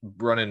burst,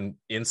 running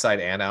inside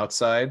and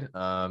outside.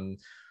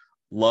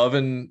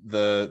 Loving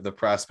the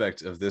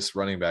prospect of this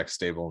running back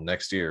stable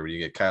next year. When you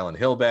get Kylan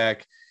Hill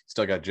back,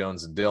 still got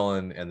Jones and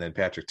Dillon, and then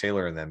Patrick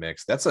Taylor in that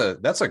mix. That's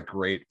a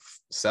great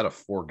set of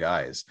 4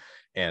 guys.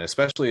 And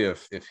especially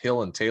if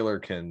Hill and Taylor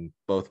can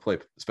both play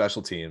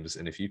special teams,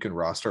 and if you can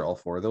roster all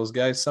 4 of those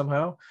guys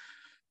somehow,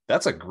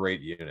 that's a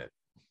great unit.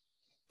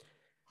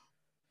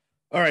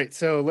 All right,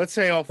 so let's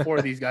say all 4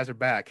 of these guys are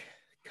back.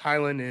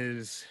 Kylan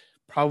is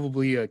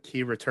probably a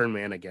key return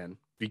man again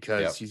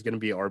because he's going to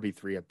be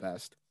RB3 at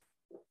best.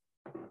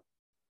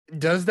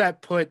 Does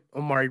that put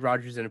Amari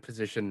Rodgers in a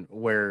position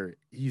where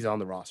he's on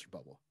the roster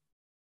bubble?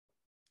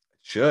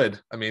 Should.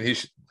 I mean, he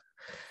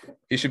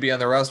should be on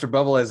the roster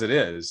bubble as it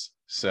is.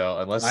 So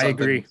unless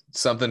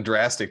something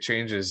drastic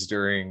changes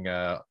during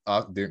the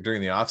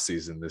off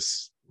season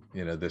this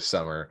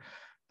summer,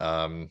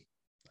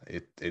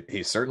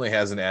 he certainly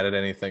hasn't added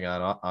anything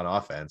on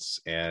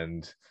offense,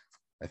 and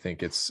I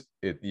think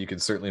you can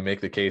certainly make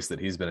the case that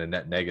he's been a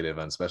net negative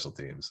on special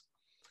teams.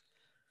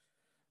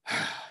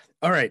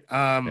 All right.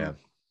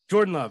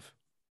 Jordan Love.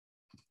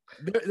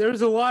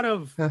 There's a lot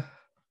of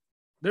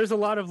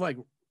like,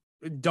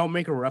 don't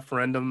make a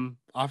referendum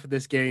off of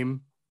this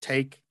game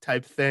type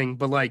thing.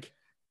 But like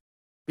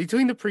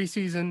between the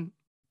preseason,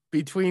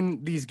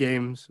 between these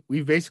games,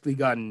 we've basically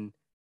gotten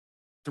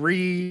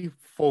 3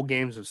 full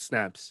games of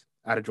snaps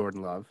out of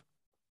Jordan Love.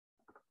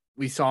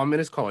 We saw him in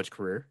his college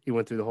career. He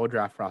went through the whole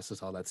draft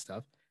process, all that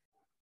stuff.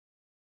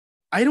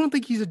 I don't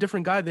think he's a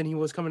different guy than he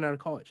was coming out of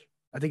college.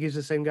 I think he's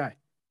the same guy.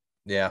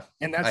 Yeah.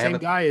 And that same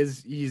guy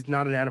he's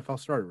not an NFL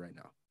starter right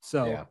now.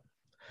 So yeah,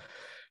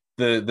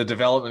 the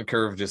development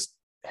curve just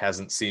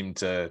hasn't seemed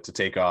to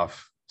take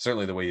off,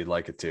 certainly the way you'd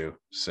like it to.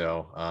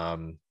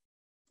 So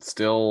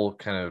still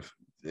kind of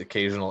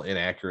occasional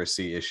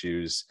inaccuracy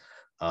issues.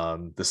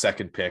 The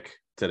second pick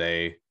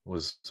today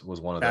was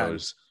one of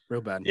those.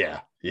 Real bad.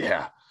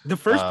 Yeah. The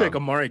first pick,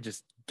 Amari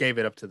just gave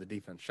it up to the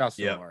defense. Shouts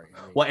to Amari.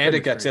 I mean, well, and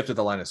it got tipped at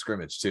the line of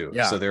scrimmage too.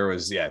 Yeah. So there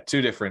was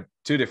two different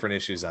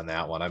issues on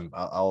that one. I'm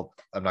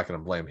not going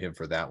to blame him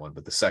for that one,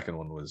 but the second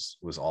one was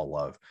all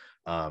love.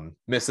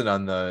 Missing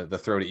on the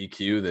throw to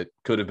EQ that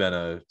could have been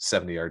a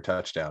 70-yard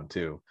touchdown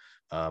too.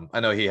 I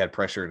know he had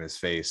pressure in his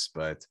face,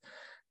 but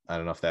I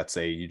don't know if that's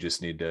you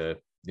just need to,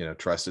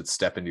 trust it,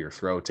 step into your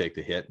throw, take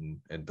the hit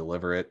and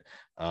deliver it.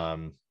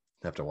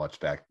 Have to watch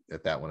back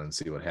at that one and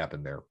see what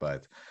happened there.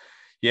 But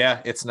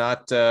yeah, it's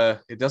not,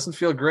 it doesn't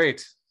feel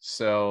great.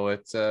 So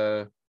it's,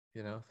 I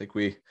think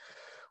we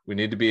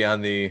need to be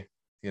on the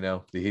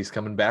he's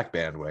coming back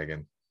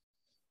bandwagon.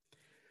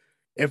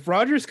 If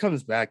Rodgers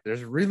comes back,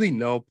 there's really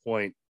no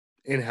point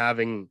in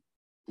having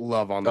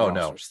Love on the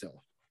roster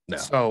still. No.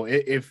 So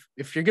if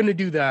you're going to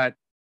do that,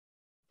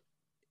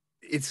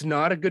 it's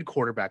not a good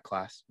quarterback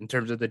class in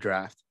terms of the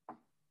draft.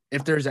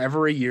 If there's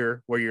ever a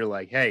year where you're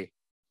like, hey,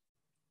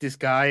 this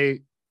guy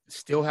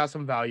still has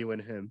some value in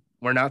him.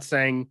 We're not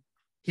saying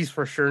he's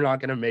for sure not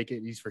going to make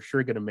it. He's for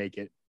sure going to make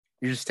it.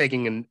 You're just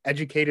taking an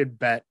educated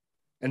bet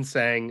and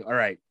saying, all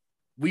right,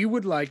 we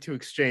would like to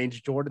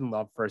exchange Jordan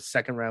Love for a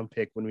second-round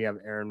pick when we have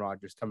Aaron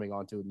Rodgers coming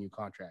onto a new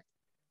contract.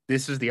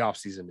 This is the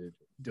offseason to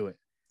do it.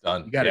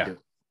 Done. You got to do it.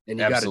 And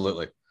you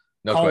absolutely.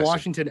 No question. Call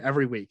Washington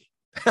every week.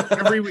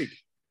 Every week.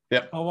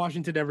 Yep. Call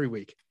Washington every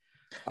week.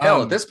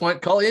 Hell, at this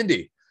point, call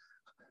Indy.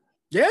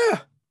 Yeah.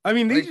 I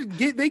mean,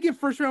 they get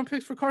first-round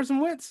picks for Carson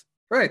Wentz.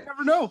 Right. You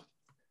never know.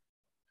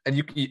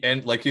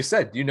 And like you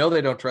said, they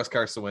don't trust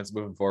Carson Wentz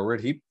moving forward.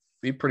 He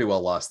pretty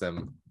well lost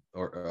them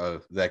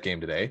or that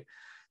game today.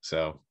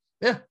 So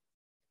yeah,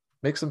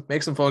 make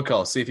some phone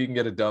calls. See if you can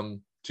get a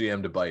dumb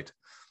GM to bite.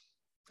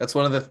 That's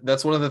one of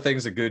the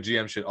things a good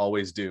GM should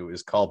always do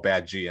is call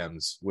bad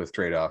GMs with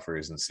trade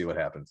offers and see what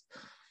happens.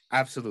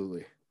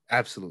 Absolutely.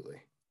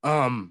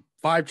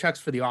 5 checks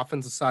for the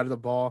offensive side of the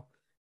ball.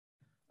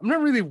 I'm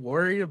not really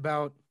worried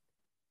about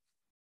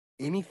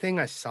anything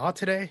I saw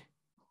today.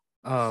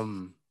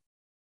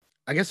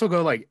 I guess I'll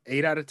go like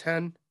 8 out of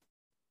 10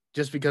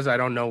 just because I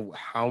don't know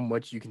how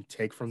much you can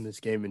take from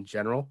this game in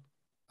general.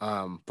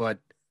 But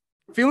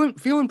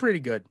feeling pretty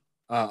good.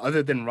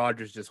 Other than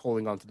Rodgers just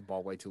holding onto the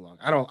ball way too long.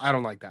 I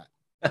don't like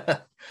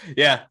that.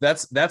 Yeah,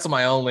 that's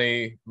my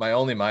only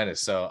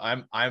minus. So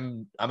I'm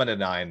at a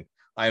 9.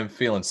 I am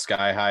feeling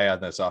sky high on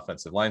this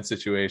offensive line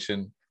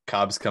situation.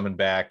 Cobb's coming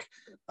back.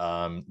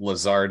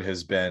 Lazard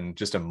has been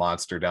just a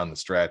monster down the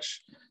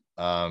stretch.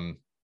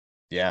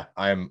 Yeah,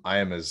 I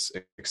am as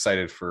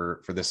excited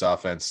for this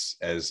offense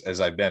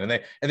as I've been.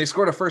 And they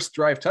scored a first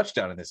drive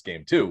touchdown in this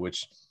game too,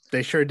 which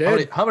they sure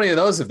did. How many of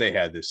those have they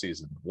had this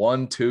season?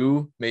 1,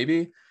 2,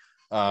 maybe.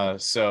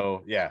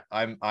 So yeah,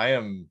 I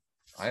am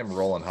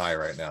rolling high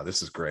right now.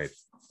 This is great.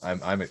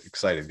 I'm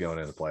excited going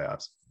into the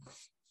playoffs.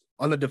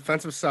 On the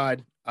defensive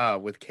side,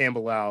 with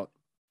Campbell out,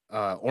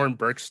 Oren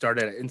Burks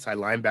started at inside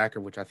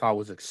linebacker, which I thought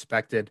was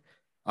expected.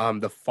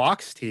 The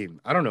Fox team,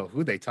 I don't know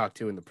who they talked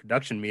to in the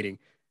production meeting.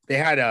 They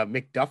had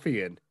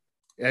McDuffie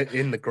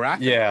in the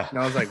graphic. Yeah. And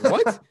I was like,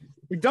 what?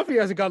 McDuffie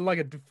hasn't gotten like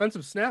a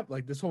defensive snap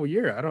like this whole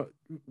year.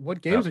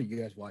 What games are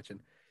you guys watching?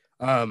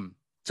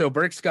 So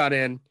Burks got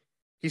in.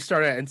 He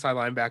started at inside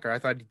linebacker. I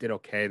thought he did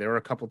okay. There were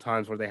a couple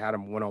times where they had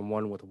him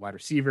one-on-one with a wide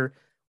receiver.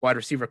 Wide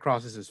receiver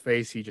crosses his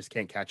face. He just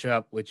can't catch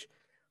up, which,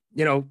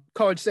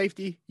 college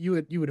safety, you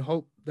would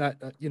hope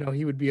that,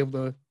 he would be able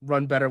to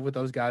run better with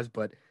those guys.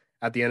 But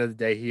at the end of the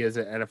day, he is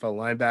an NFL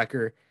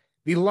linebacker.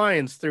 The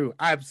Lions threw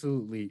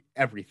absolutely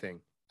everything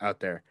out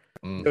there.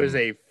 Mm-hmm. There was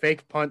a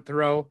fake punt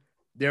throw.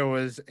 There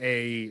was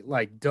a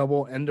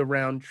double end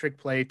around trick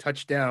play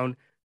touchdown.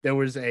 There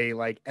was a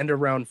end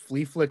around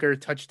flea flicker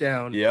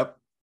touchdown. Yep.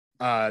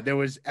 There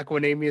was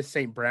Equanimeous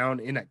St.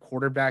 Brown in at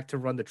quarterback to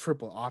run the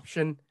triple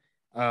option.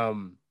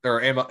 Or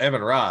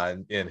Evan Ra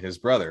and his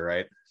brother,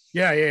 right?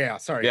 Yeah.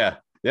 Sorry. Yeah.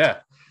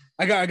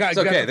 I got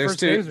okay. The There's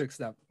two names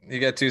mixed up. You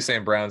got 2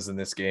 St. Browns in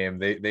this game.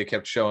 They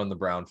kept showing the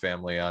Brown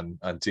family on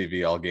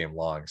TV all game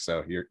long,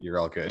 so you're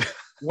all good.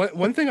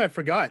 One thing I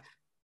forgot.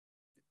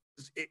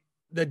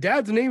 The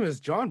dad's name is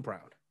John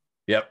Brown.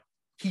 Yep.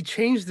 He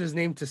changed his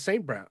name to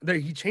St. Brown.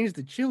 He changed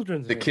the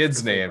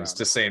kids' names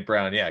to St.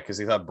 Brown, yeah, because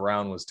he thought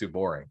Brown was too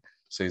boring.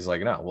 So he's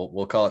like, no,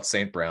 we'll call it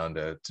St. Brown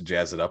to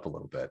jazz it up a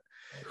little bit.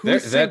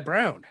 Who's St.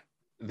 Brown?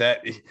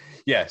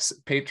 Yes,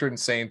 patron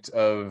saint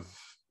of,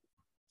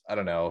 I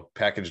don't know,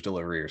 package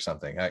delivery or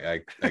something.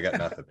 I got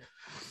nothing.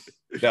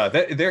 No,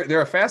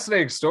 they're a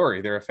fascinating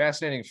story. They're a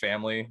fascinating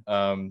family.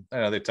 I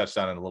know they touched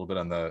on it a little bit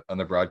on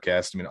the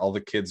broadcast. I mean, all the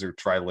kids are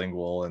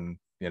trilingual, and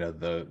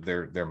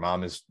their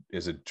mom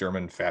is a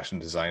German fashion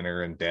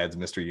designer, and dad's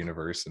Mr.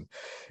 Universe, and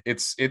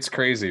it's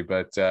crazy,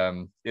 but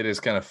it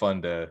is kind of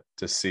fun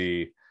to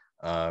see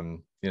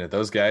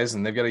those guys,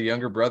 and they've got a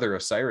younger brother,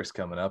 Osiris,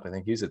 coming up. I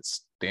think he's at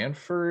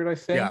Stanford. I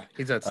think. Yeah,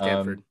 he's at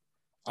Stanford.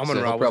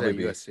 So Ra was at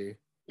USC.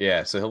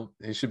 Yeah, so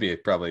he should be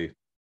probably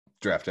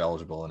draft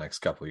eligible the next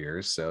couple of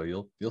years. So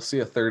you'll see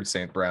a third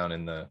St. Brown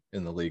in the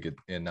league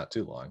in not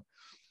too long.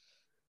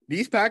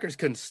 These Packers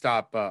couldn't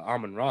stop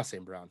Amon-Ra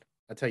St. Brown.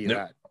 I'll tell you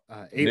that.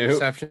 8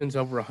 receptions,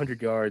 over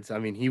 100 yards. I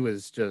mean, he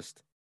was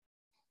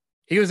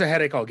a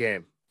headache all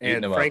game.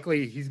 And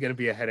frankly, he's going to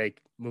be a headache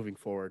moving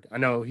forward. I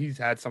know he's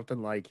had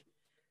something like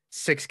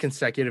 6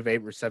 consecutive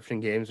 8 reception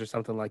games or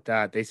something like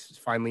that. They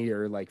finally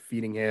are like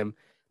feeding him.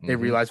 They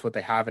realize what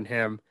they have in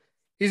him.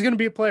 He's going to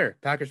be a player.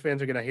 Packers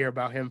fans are going to hear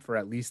about him for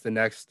at least the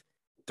next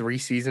 3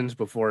 seasons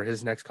before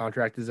his next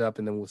contract is up.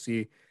 And then we'll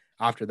see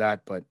after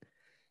that. But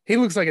he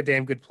looks like a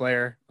damn good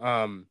player.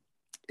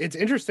 It's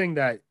interesting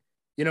that,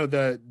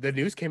 the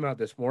news came out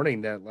this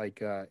morning that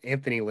like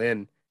Anthony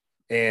Lynn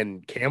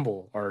and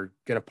Campbell are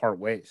going to part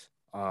ways.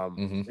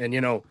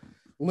 And,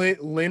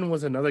 Lynn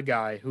was another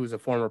guy who was a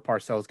former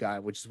Parcells guy,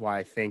 which is why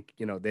I think,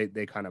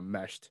 they kind of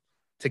meshed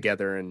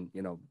together and,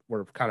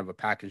 were kind of a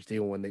package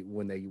deal when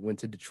they went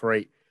to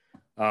Detroit.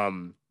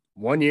 1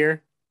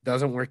 year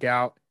doesn't work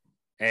out,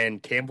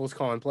 and Campbell's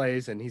calling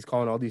plays and he's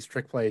calling all these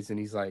trick plays and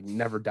he's like,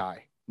 never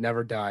die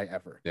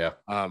ever. Yeah.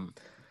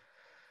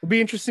 It'll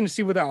be interesting to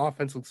see what that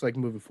offense looks like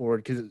moving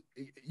forward, because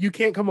you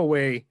can't come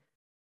away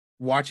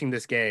watching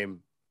this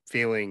game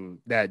feeling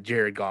that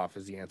Jared Goff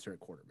is the answer at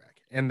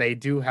quarterback. And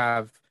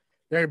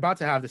they're about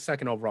to have the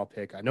 2nd overall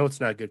pick. I know it's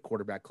not a good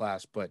quarterback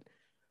class, but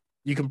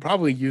you can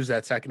probably use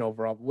that 2nd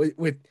overall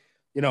with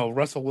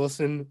Russell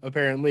Wilson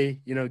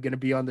apparently, going to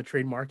be on the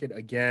trade market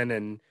again,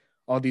 and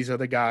all these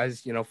other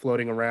guys,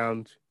 floating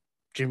around.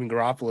 Jimmy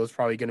Garoppolo is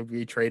probably going to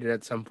be traded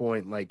at some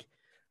point. Like,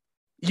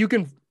 you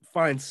can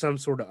find some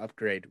sort of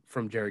upgrade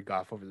from Jared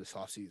Goff over this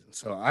offseason.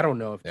 So I don't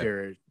know if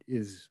Jared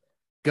is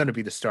going to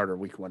be the starter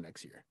week 1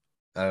 next year.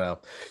 I don't know.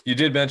 You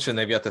did mention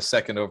they've got the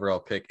 2nd overall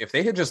pick. If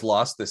they had just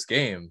lost this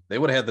game, they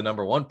would have had the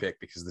number 1 pick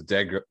because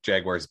the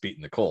Jaguars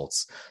beaten the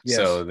Colts. Yes.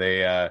 So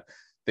they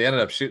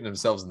ended up shooting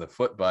themselves in the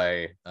foot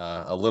by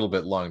a little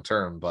bit long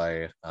term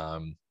by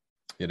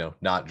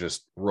not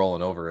just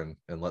rolling over and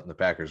letting the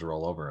Packers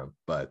roll over them.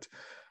 But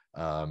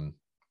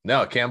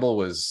no,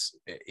 Campbell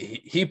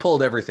he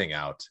pulled everything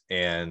out,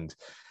 and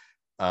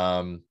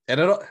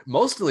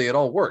mostly it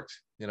all worked.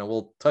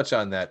 We'll touch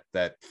on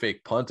that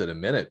fake punt in a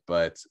minute,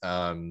 but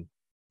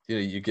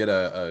you get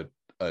a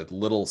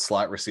little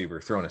slot receiver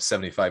throwing a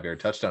 75-yard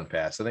touchdown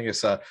pass. I think I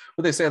saw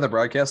what they say on the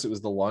broadcast. It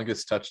was the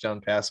longest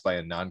touchdown pass by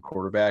a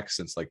non-quarterback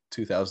since like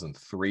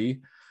 2003,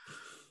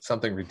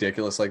 something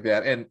ridiculous like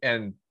that.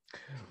 And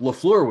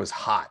LaFleur was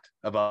hot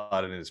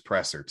about it in his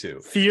presser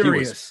too. Furious. He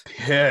was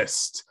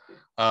pissed.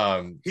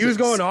 He was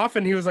going off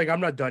and he was like,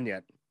 I'm not done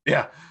yet.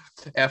 Yeah.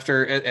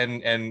 After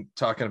and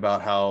talking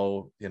about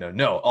how,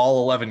 no,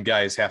 all 11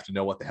 guys have to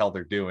know what the hell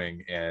they're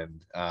doing.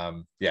 And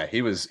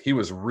he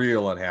was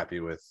real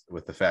unhappy with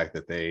the fact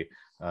that they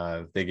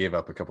gave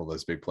up a couple of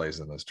those big plays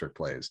and those trick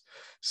plays.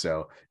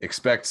 So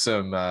expect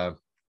some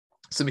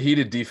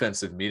heated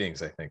defensive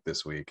meetings, I think,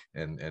 this week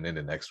and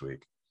into next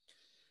week.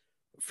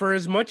 For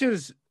as much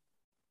as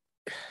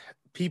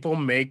people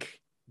make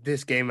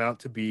this game out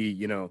to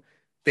be,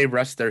 they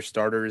rest their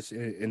starters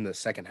in the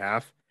second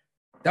half,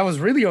 that was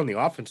really on the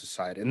offensive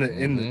side.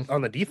 And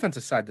on the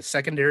defensive side, the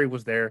secondary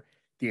was there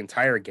the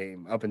entire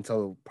game up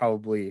until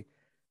probably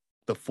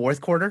the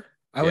 4th quarter,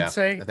 I would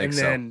say. I think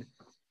then,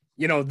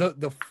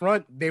 the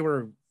front, they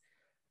were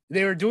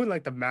doing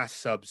like the mass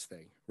subs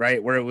thing,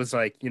 right? Where it was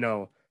like,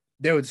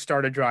 they would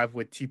start a drive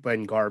with Tipa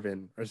and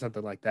Garvin or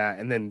something like that.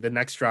 And then the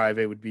next drive,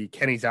 it would be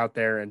Kenny's out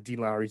there and Dean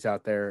Lowry's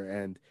out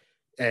there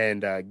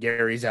and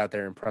Gary's out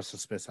there and Preston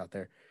Smith's out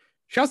there.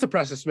 Shouts to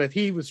Preston Smith.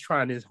 He was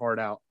trying his heart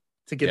out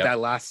to get that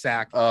last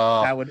sack.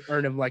 That would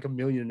earn him like $1.5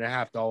 million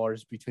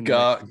between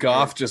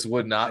Goff just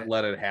would not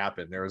let it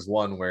happen. There was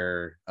one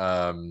where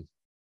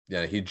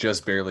he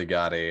just barely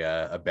got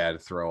a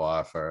bad throw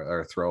off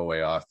or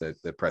throwaway off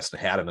that Preston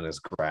had him in his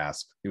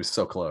grasp. He was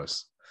so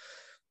close.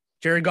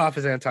 Jared Goff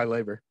is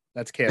anti-labor.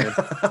 That's canon.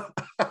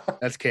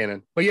 That's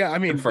canon. But yeah, I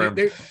mean,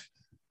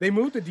 they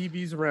moved the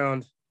DBs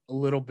around a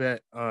little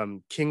bit.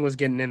 King was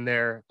getting in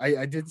there.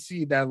 I did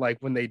see that, like,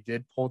 when they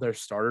did pull their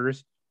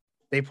starters,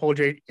 they pulled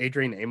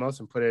Adrian Amos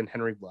and put in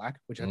Henry Black,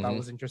 which I thought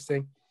was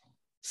interesting.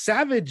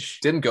 Savage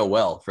didn't go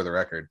well, for the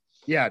record.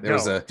 Yeah,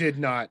 did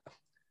not.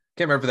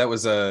 Can't remember if that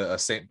was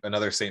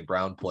another St.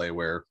 Brown play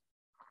where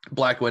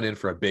Black went in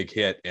for a big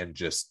hit and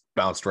just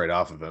bounced right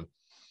off of him.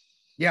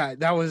 Yeah,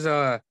 that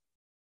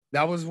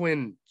was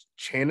when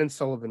Chandon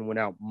Sullivan went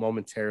out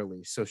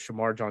momentarily. So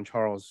Shamar John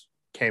Charles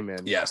came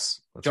in. Yes.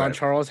 John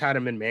Charles had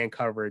him in man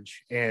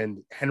coverage,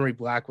 and Henry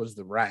Black was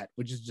the rat,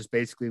 which is just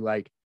basically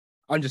like,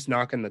 I'm just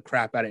knocking the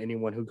crap out of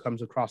anyone who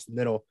comes across the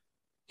middle.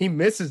 He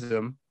misses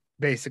him,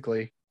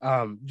 basically.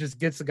 Just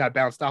gets the guy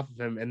bounced off of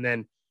him, and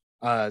then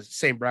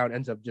St. Brown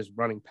ends up just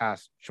running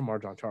past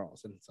Shamar John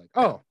Charles. And it's like,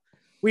 oh,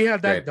 we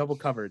had that double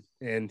covered,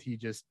 and he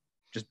just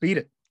beat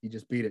it. He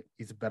just beat it.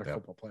 He's a better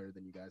football player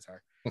than you guys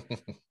are.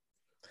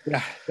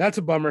 Yeah, that's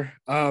a bummer.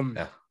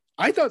 I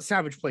I thought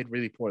Savage played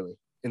really poorly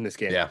in this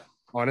game. Yeah.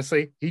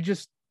 Honestly, he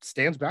just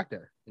stands back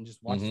there and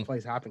just watches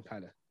plays happen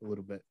kind of a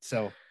little bit.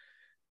 So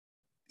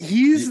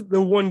he's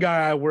the one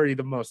guy I worry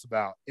the most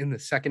about in the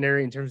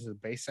secondary in terms of the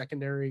base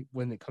secondary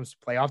when it comes to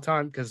playoff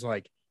time. Because,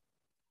 like,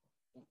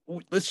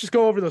 let's just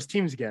go over those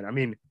teams again. I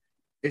mean,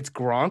 it's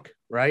Gronk,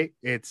 right?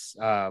 It's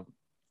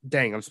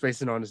dang, I'm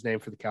spacing on his name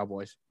for the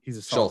Cowboys. He's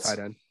a solid tight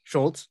end.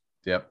 Schultz.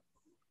 Yep.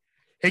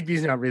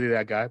 Higbee's not really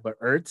that guy, but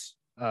Ertz,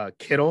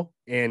 Kittle,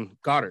 and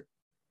Goddard.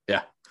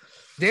 Yeah.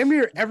 Damn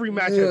near every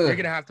matchup, you're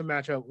gonna have to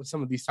match up with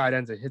some of these tight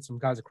ends and hit some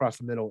guys across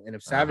the middle. And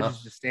if Savage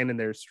is just standing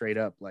there straight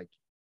up, like,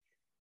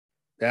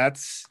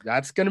 that's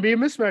gonna be a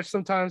mismatch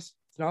sometimes.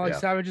 It's not like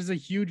Savage is a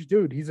huge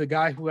dude. He's a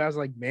guy who has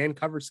like man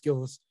cover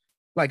skills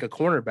like a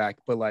cornerback,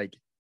 but like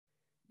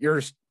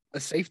you're a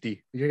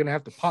safety. You're gonna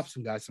have to pop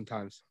some guys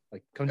sometimes.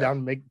 Like come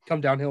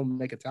downhill and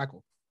make a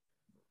tackle.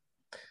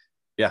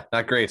 Yeah,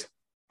 not great.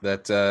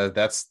 That's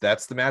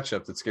the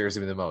matchup that scares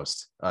me the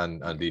most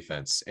on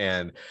defense.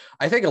 And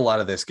I think a lot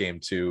of this game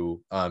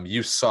too,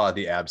 you saw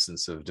the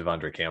absence of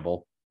Devondre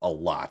Campbell a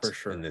lot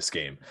in this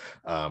game.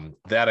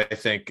 That I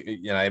think,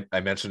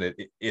 I mentioned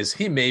it, is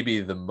he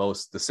maybe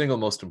the single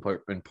most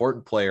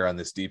important player on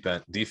this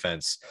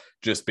defense,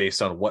 just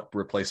based on what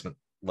replacement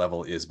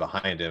level is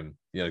behind him,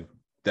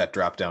 that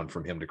drop down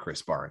from him to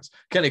Chris Barnes.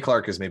 Kenny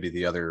Clark is maybe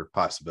the other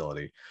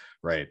possibility,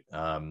 right?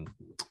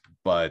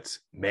 But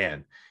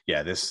man,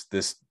 yeah, this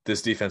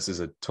defense is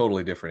a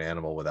totally different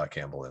animal without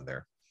Campbell in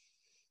there.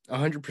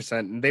 100%.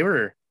 And they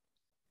were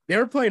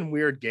playing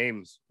weird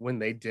games when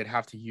they did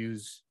have to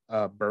use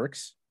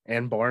Burks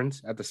and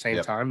Barnes at the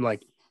same time.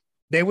 Like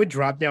they would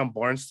drop down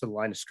Barnes to the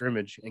line of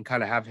scrimmage and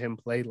kind of have him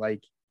play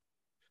like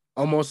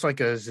almost like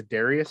a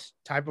Za'Darius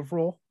type of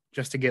role,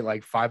 just to get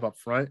like 5 up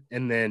front.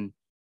 And then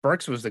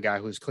Burks was the guy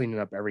who was cleaning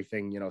up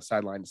everything,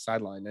 sideline to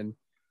sideline. And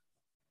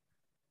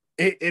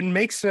it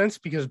makes sense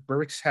because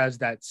Burks has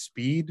that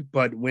speed,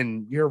 but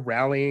when you're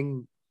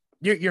rallying,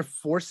 you're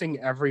forcing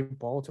every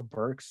ball to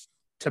Burks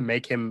to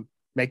make him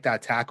make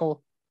that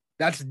tackle.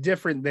 That's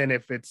different than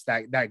if it's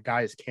that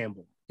guy is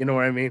Campbell. You know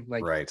what I mean?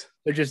 Like, right.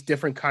 They're just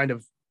different kind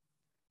of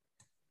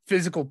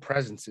physical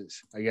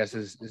presences, I guess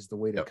is the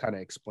way to kind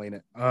of explain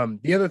it.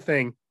 The other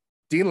thing,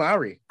 Dean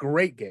Lowry,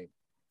 great game.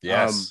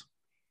 Yes.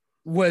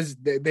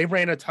 They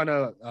ran a ton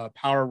of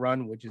power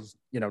run, which is,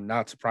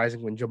 not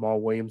surprising when Jamal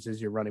Williams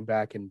is your running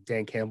back and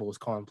Dan Campbell is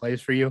calling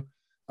plays for you.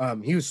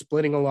 He was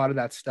splitting a lot of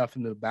that stuff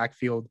into the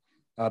backfield,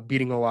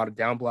 beating a lot of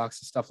down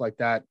blocks and stuff like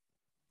that.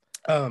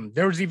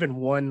 There was even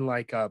one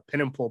like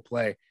pin and pull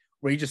play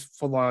where he just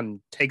full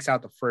on takes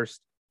out the first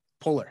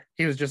puller.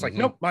 He was just like,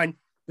 nope, mine.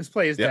 This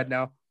play is dead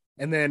now.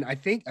 And then I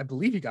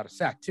believe he got a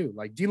sack too.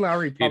 Like Dean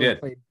Lowry probably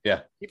played.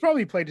 Yeah. He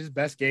probably played his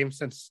best game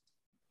since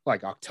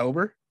like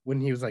October when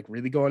he was like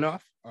really going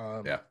off.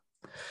 That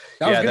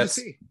was good to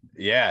see.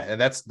 Yeah.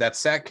 And that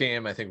sack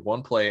came, I think,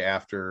 one play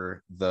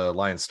after the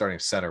Lions starting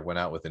center went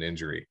out with an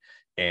injury,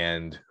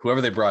 and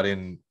whoever they brought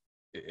in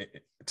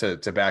to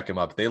back him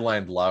up, they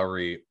lined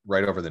Lowry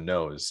right over the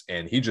nose,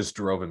 and he just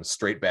drove him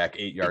straight back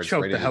 8 yards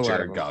right into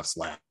Jared Goff's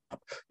lap.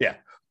 Yeah.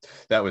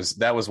 That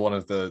was one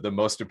of the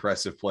most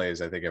impressive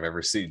plays I think I've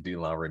ever seen Dean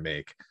Lowry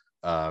make.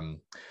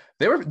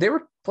 They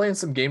were playing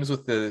some games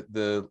with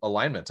the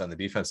alignment on the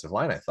defensive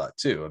line, I thought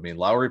too. I mean,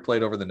 Lowry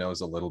played over the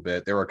nose a little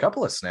bit. There were a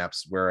couple of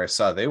snaps where I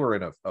saw they were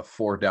in a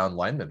 4-down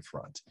lineman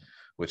front,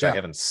 which I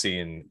haven't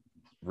seen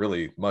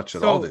really much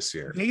at all this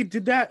year. They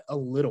did that a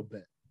little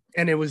bit,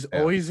 and it was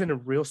always in a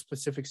real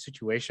specific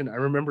situation. I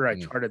remember I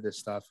charted this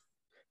stuff.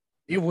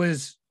 It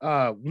was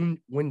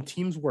when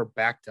teams were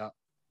backed up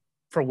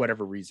for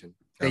whatever reason.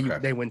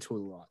 They went to a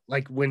lot.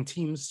 Like when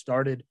teams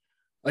started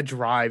a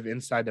drive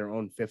inside their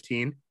own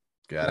 15.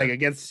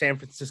 Against San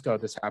Francisco,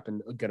 this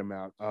happened a good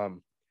amount.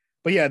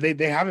 But yeah,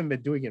 they haven't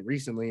been doing it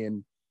recently,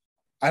 and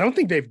I don't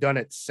think they've done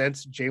it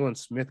since Jalen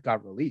Smith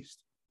got released.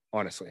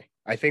 Honestly,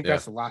 I think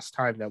that's the last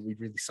time that we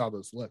really saw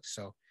those looks.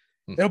 So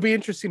it'll be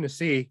interesting to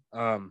see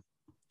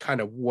kind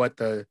of what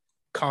the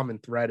common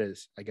thread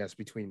is, I guess,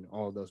 between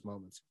all of those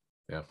moments.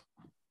 Yeah.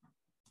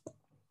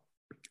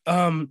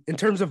 In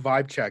terms of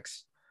vibe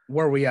checks,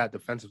 where are we at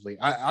defensively?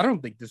 I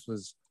don't think this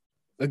was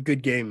a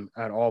good game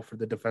at all for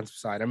the defensive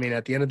side. I mean,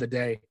 at the end of the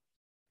day,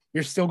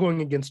 you're still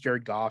going against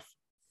Jared Goff.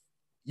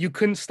 You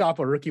couldn't stop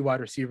a rookie wide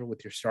receiver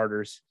with your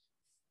starters.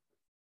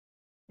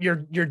 Your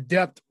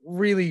depth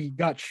really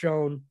got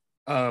shown.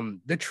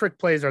 The trick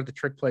plays are the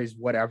trick plays,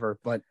 whatever,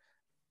 but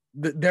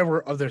there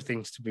were other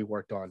things to be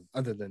worked on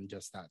other than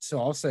just that. So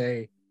I'll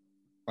say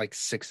like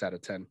 6 out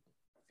of 10.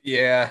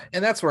 Yeah,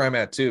 and that's where I'm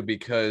at too,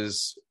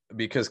 because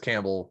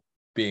Campbell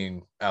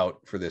being out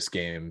for this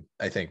game,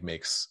 I think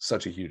makes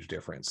such a huge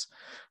difference.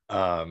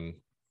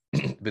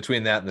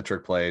 Between that and the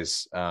trick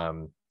plays,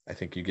 I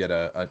think you get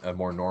a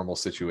more normal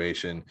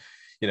situation.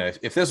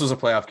 If this was a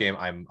playoff game,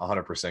 I'm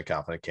 100%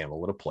 confident Campbell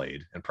would have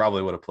played and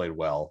probably would have played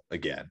well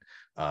again.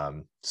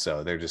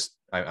 So they're just,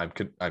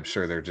 I'm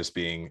sure they're just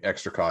being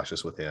extra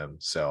cautious with him.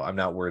 So I'm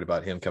not worried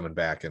about him coming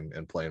back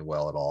and playing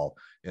well at all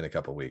in a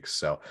couple of weeks.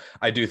 So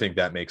I do think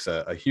that makes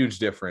a huge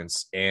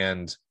difference.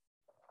 And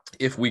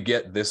if we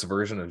get this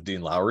version of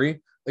Dean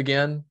Lowry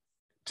again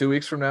 2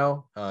 weeks from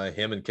now,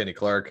 him and Kenny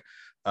Clark,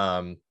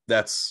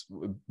 that's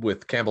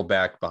with Campbell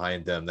back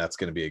behind them. That's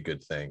going to be a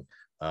good thing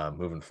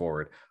moving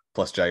forward.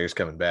 Plus Jair's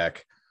coming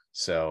back.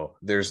 So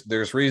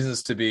there's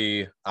reasons to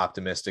be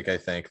optimistic. I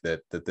think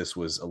that this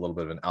was a little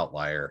bit of an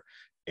outlier,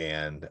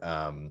 and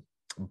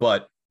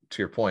but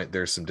to your point,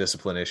 there's some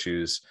discipline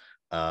issues,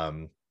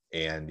 and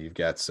you've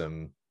got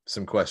some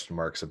question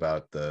marks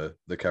about the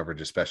coverage,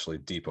 especially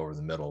deep over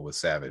the middle with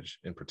Savage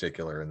in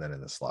particular, and then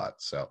in the slot.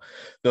 So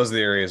those are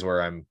the areas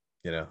where I'm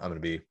going to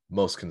be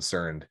most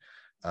concerned,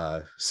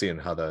 seeing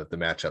how the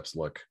matchups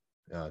look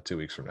 2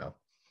 weeks from now.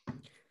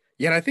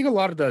 Yeah, and I think a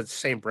lot of the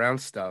St. Brown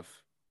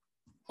stuff,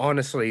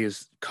 honestly,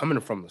 is coming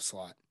from the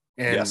slot,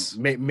 and yes.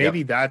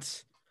 maybe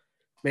that's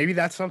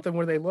something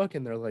where they look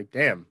and they're like,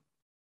 "Damn,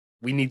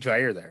 we need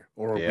Jair there,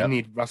 or we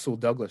need Russell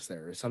Douglas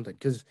there, or something."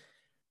 Because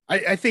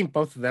I think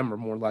both of them are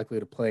more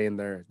likely to play in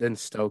there than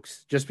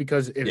Stokes, just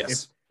because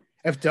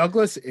if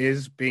Douglas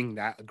is being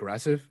that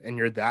aggressive and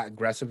you're that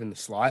aggressive in the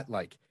slot,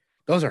 like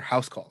those are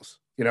house calls,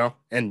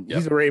 and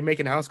he's already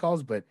making house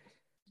calls, but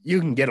you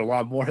can get a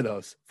lot more of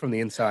those from the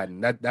inside,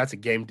 and that's a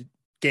game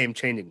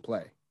changing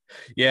play.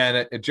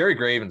 Yeah, and Jerry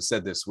Gray even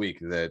said this week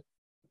that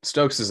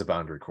Stokes is a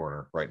boundary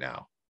corner right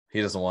now.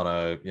 He doesn't want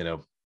to,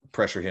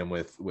 pressure him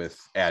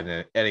with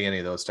adding any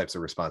of those types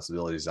of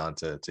responsibilities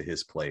onto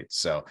his plate.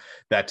 So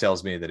that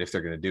tells me that if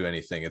they're going to do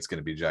anything, it's going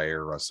to be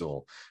Jair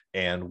Rasul.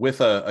 And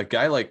with a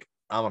guy like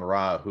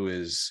Amon-Ra, who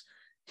is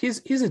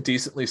he's a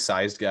decently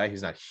sized guy.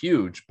 He's not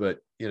huge, but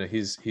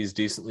he's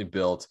decently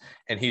built,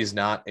 and he's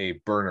not a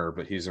burner,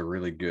 but he's a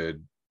really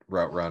good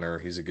route runner.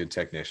 He's a good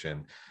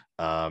technician.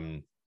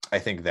 I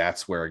think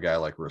that's where a guy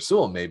like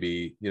Rasul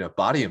maybe,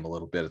 body him a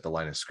little bit at the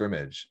line of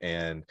scrimmage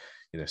and,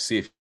 see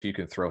if you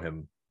can throw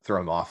him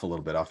off a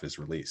little bit off his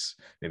release.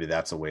 Maybe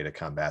that's a way to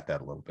combat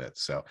that a little bit.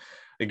 So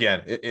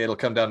again, it'll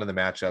come down to the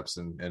matchups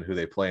and who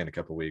they play in a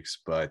couple of weeks,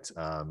 but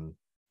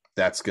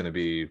that's going to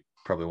be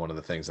probably one of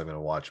the things I'm going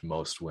to watch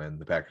most when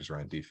the Packers are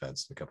on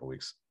defense in a couple of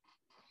weeks.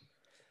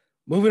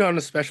 Moving on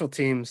to special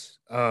teams,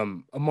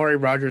 Amari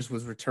Rogers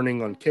was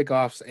returning on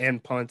kickoffs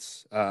and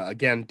punts.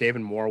 Again,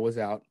 David Moore was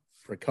out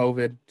for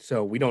COVID,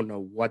 so we don't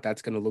know what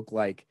that's going to look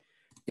like,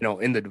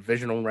 in the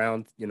divisional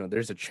round.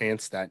 There's a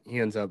chance that he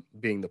ends up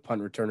being the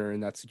punt returner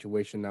in that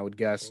situation, I would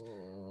guess.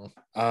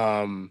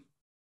 Not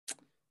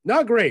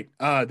great.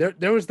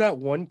 There was that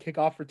one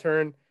kickoff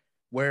return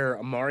where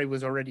Amari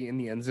was already in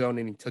the end zone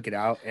and he took it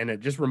out, and it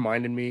just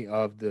reminded me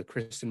of the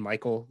Christian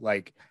Michael,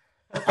 like,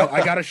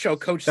 I got to show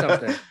coach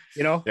something,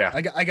 Yeah.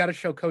 I got to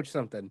show coach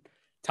something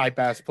type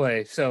ass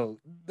play. So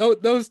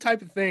those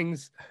type of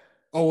things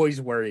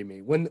always worry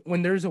me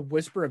when there's a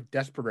whisper of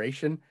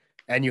desperation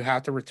and you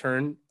have to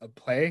return a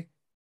play.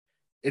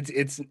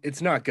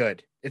 It's not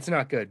good. It's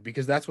not good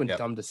because that's when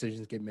dumb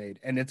decisions get made,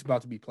 and it's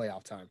about to be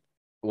playoff time.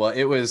 Well,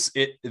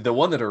 the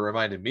one that it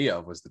reminded me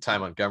of was the Ty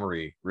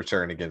Montgomery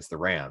return against the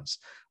Rams.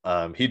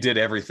 He did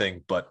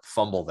everything but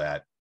fumble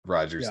that.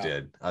 Rogers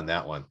did on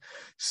that one.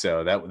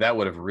 So that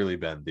would have really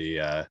been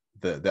the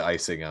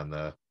icing on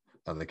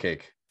the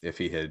cake if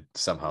he had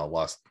somehow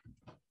lost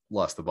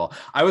the ball.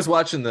 I was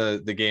watching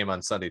the game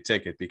on Sunday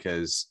Ticket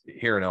because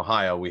here in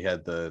Ohio we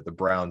had the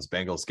Browns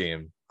Bengals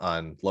game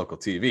on local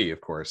TV, of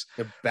course.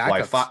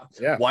 Why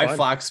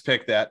Fox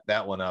picked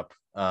that one up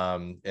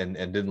and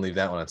didn't leave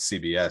that one on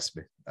CBS,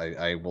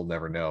 I will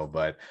never know.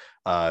 But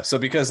so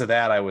because of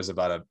that, I was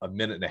about a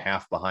minute and a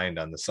half behind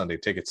on the Sunday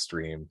Ticket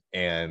stream,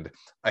 and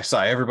I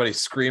saw everybody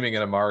screaming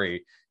at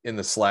Amari in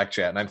the Slack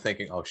chat, and I'm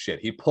thinking, oh shit,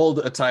 he pulled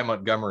a Ty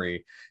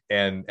Montgomery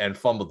and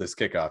fumbled this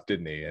kickoff,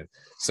 didn't he? And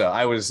so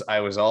I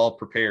was all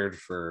prepared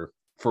for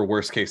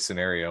worst case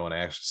scenario when I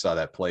actually saw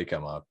that play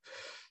come up.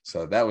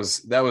 So that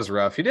was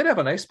rough. He did have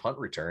a nice punt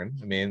return.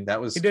 I mean,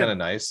 that was kind of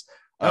nice.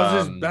 That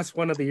was his best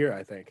one of the year,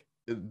 I think.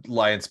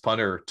 Lions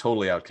punter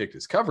totally outkicked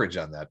his coverage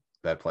on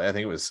that play. I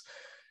think it was,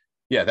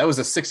 that was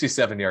a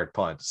 67-yard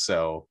punt.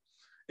 So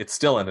it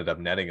still ended up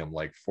netting him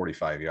like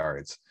 45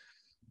 yards.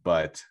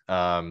 But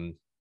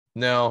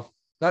no,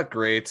 not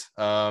great.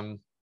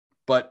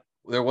 But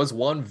there was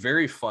one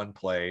very fun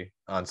play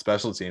on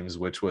special teams,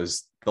 which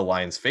was the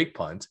Lions fake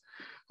punt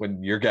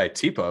when your guy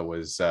Tipa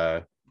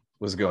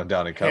was going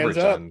down in coverage.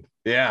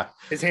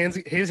 His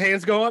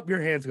hands go up,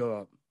 your hands go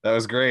up. That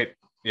was great.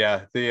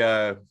 Yeah.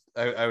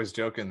 I was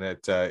joking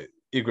that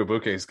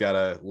Igwebuke's got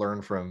to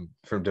learn from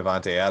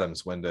Devontae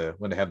Adams when to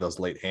have those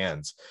late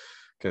hands,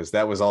 because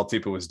that was all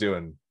Tipa was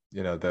doing,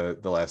 the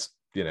last,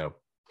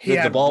 he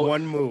had ball,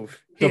 one move.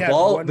 The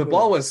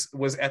ball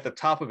was at the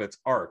top of its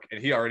arc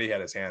and he already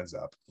had his hands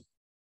up.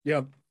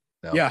 Yep.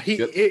 No, yeah,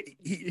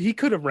 he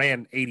could have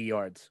ran 80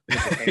 yards with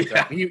his hands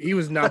up. He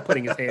was not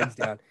putting his hands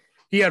down.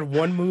 He had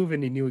one move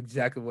and he knew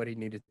exactly what he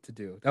needed to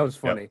do. That was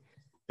funny. Yep.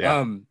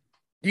 Yeah.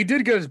 He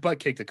did get his butt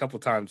kicked a couple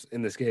times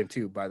in this game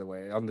too, by the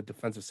way, on the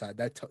defensive side.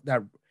 That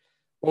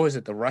what was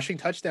it? The rushing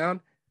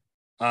touchdown?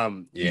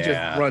 He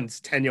just runs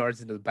 10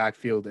 yards into the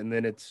backfield, and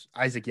then it's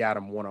Isaac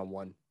Yiadom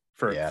one-on-one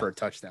for a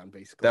touchdown,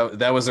 basically.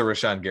 That was a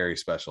Rashawn Gary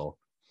special.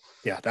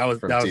 Yeah, that was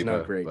Tipa,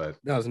 not great. but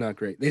That was not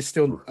great. They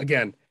still,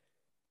 again,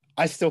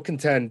 I still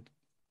contend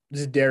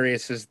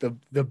Zadarius is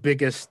the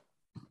biggest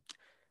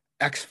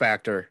X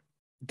factor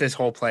this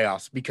whole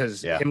playoffs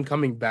because yeah, him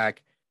coming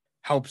back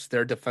helps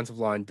their defensive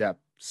line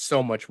depth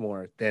so much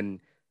more than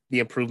the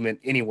improvement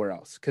anywhere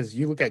else. Because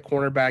you look at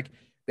cornerback,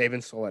 they've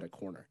been solid at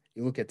corner.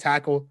 You look at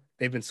tackle,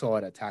 they've been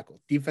solid at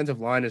tackle. Defensive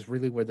line is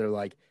really where they're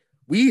like,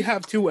 we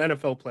have two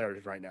NFL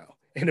players right now.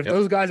 And if Yep.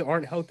 those guys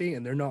aren't healthy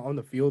and they're not on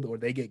the field or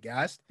they get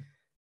gassed,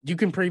 you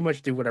can pretty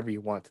much do whatever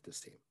you want to this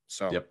team.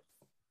 So yep.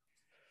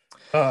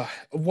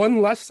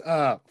 one less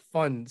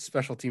fun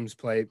special teams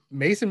play.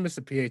 Mason missed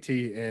a PAT,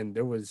 and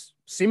there was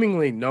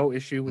seemingly no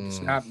issue with the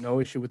snap, no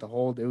issue with the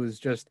hold. It was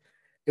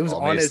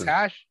All on his Mason.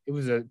 hash. It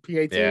was a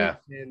PAT, Yeah.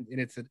 and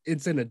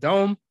it's in a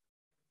dome.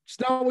 It's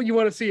not what you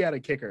want to see out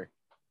of kicker.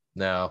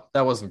 No,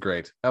 that wasn't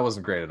great. That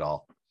wasn't great at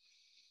all.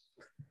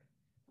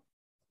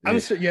 I'm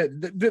sure, yeah,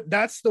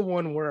 that's the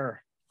one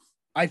where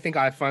I think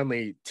I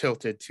finally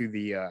tilted to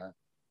the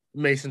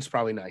Mason's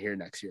probably not here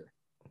next year.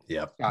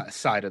 Yep.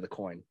 Side of the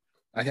coin.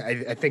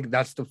 I think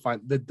that's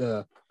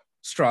the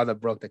straw that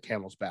broke the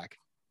camel's back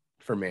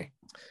for me.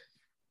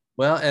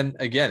 Well, and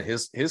again,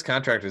 his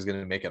contract is going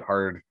to make it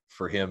hard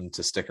for him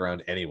to stick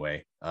around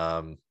anyway.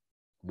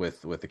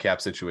 With the cap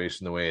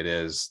situation the way it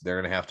is,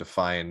 they're going to have to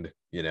find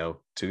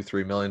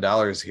 $2-3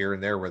 million here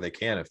and there where they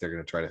can if they're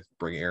going to try to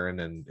bring Aaron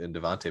and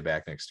Devontae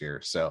back next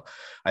year. So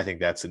I think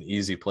that's an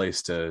easy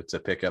place to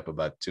pick up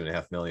about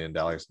 $2.5 million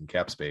in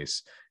cap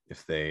space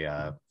if they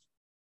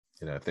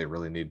if they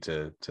really need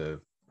to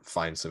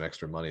find some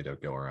extra money to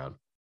go around.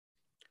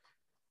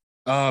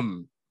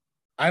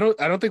 I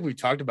don't think we've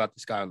talked about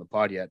this guy on the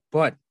pod yet,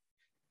 but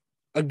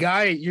a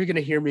guy you're going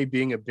to hear me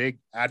being a big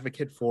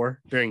advocate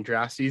for during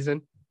draft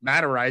season,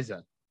 Matt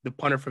Araiza, the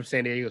punter from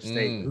San Diego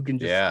State, who can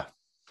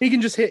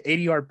just hit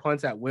 80-yard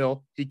punts at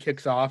will. He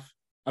kicks off.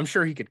 I'm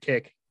sure he could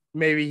kick.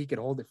 Maybe he could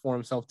hold it for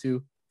himself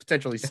too,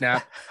 potentially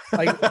snap.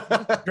 Like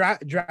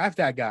draft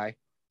that guy,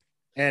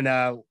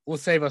 and we'll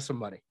save us some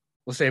money.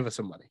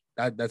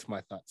 That's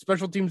my thought.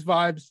 Special teams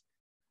vibes.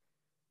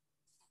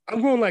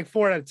 I'm going like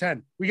 4 out of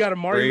 10. We got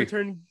Amari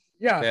returning.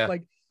 Yeah,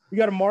 like we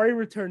got Amari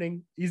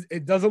returning.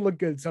 It doesn't look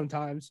good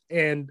sometimes,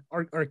 and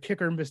our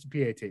kicker missed a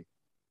PAT.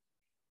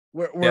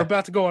 We're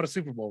about to go on a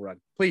Super Bowl run.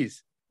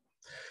 Please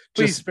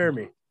spare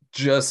me.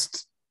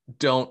 Just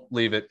don't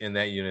leave it in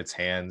that unit's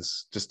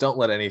hands. Just don't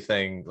let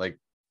anything like,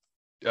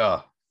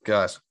 oh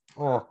gosh.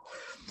 Oh,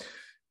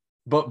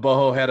 but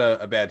Boho had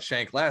a bad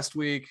shank last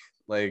week.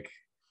 Like,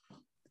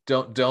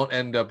 don't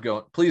end up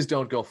going. Please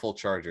don't go full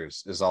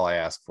Chargers is all I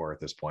ask for at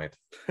this point.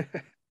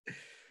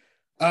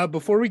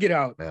 Before we get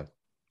out, man,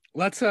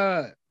 let's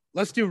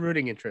do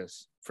rooting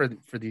interests for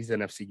these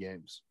NFC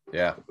games.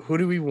 Yeah. Who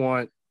do we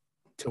want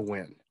to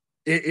win?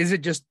 Is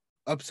it just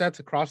upsets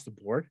across the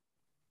board?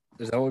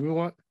 Is that what we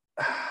want?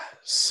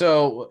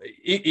 So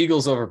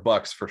Eagles over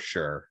Bucks for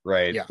sure,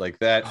 right? Yeah, like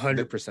that.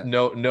 100%.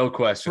 No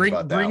question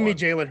about that. Bring me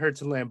Jalen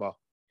Hurts and Lambeau.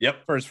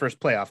 Yep, for his first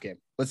playoff game.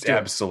 Let's do it.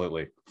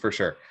 Absolutely, for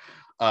sure.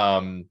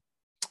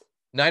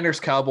 Niners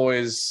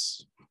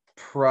Cowboys.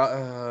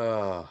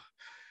 Only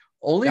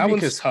that because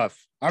one's tough.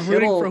 I'm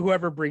rooting for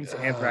whoever brings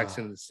anthrax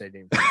into the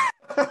stadium.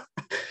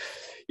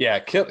 Yeah,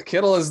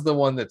 Kittle is the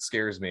one that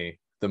scares me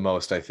the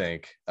most, I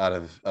think, out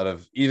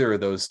of either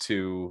of those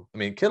two. I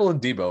mean, Kittle and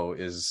Debo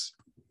is,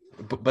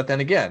 but then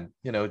again,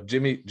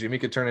 Jimmy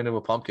could turn into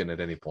a pumpkin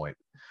at any point.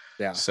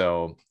 Yeah.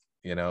 So,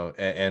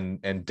 and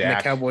Dak. And the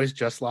Cowboys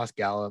just lost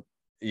Gallup.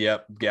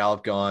 Yep,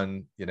 Gallup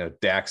gone.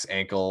 Dak's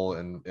ankle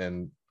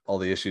and all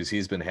the issues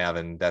he's been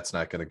having. That's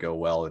not going to go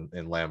well in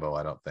Lambeau,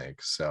 I don't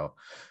think. So,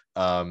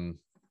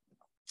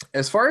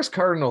 as far as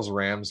Cardinals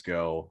Rams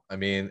go, I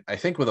mean, I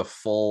think with a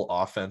full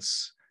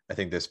offense, I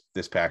think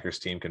this Packers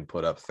team can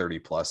put up 30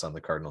 plus on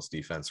the Cardinals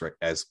defense, right,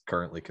 as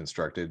currently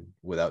constructed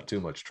without too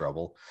much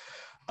trouble.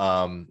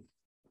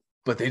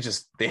 But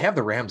they have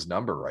the Rams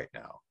number right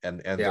now, and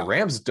the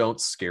Rams don't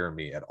scare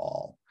me at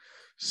all.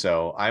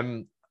 So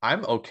I'm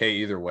okay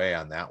either way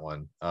on that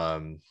one.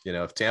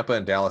 If Tampa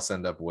and Dallas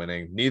end up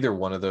winning, neither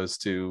one of those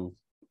two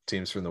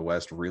teams from the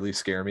West really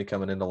scare me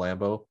coming into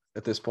Lambeau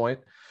at this point.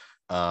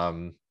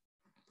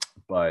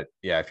 But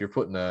yeah, if you're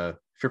putting a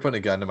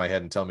gun to my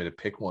head and telling me to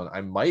pick one,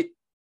 I might.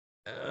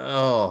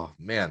 Oh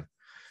man,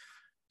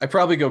 I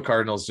probably go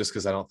Cardinals just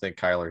because I don't think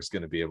Kyler's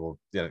going to be able.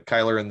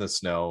 Kyler in the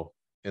snow,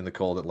 in the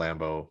cold at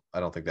Lambeau. I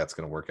don't think that's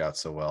going to work out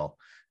so well.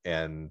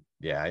 And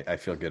yeah, I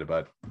feel good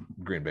about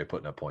Green Bay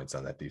putting up points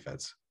on that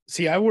defense.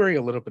 See, I worry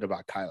a little bit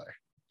about Kyler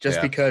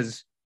just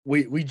because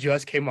we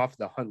just came off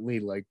the Huntley,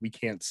 like we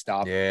can't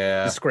stop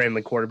the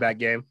scrambling quarterback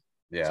game.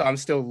 Yeah. So I'm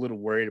still a little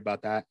worried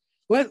about that.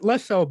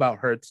 Less so about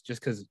Hurts, just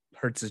because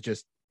Hurts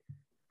is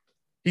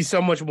he's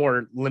so much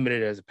more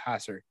limited as a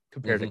passer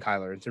compared to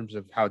Kyler in terms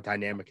of how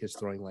dynamic his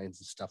throwing lanes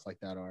and stuff like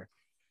that are.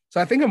 So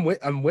I think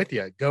I'm with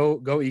you.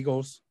 Go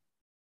Eagles.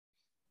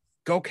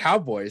 Go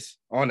Cowboys.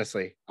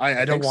 Honestly,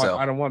 I don't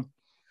want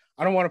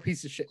a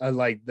piece of shit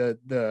like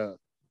the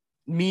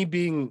me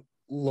being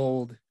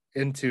lulled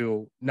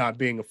into not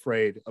being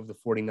afraid of the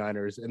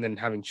 49ers and then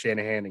having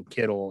Shanahan and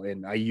Kittle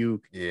and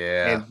Ayuk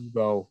and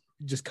Debo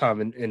just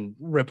come and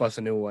rip us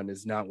a new one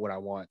is not what I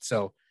want.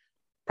 So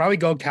probably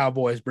go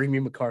Cowboys, bring me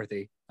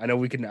McCarthy. I know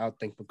we can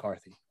outthink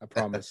McCarthy, I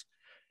promise.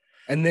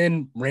 And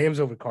then Rams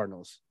over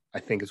Cardinals, I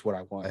think is what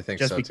I want. I think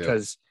just so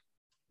because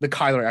the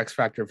Kyler X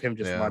factor of him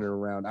just running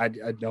around. I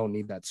don't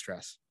need that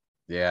stress.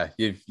 Yeah,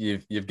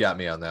 you've got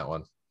me on that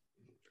one.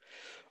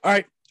 All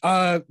right.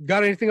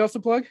 Got anything else to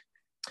plug?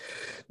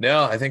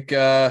 No, I think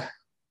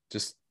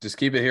just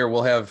keep it here.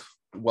 We'll have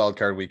wild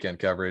card weekend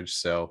coverage.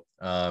 So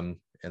and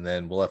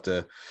then we'll have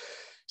to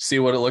see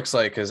what it looks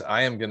like, because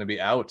I am going to be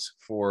out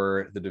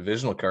for the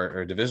divisional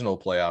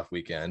playoff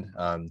weekend.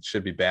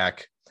 Should be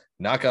back,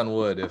 knock on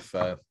wood, if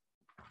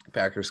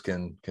Packers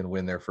can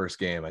win their first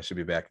game. I should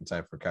be back in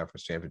time for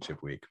conference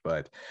championship week,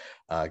 but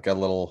got a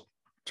little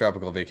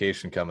tropical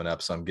vacation coming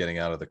up, so I'm getting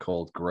out of the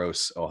cold,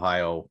 gross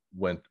Ohio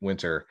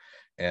winter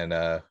and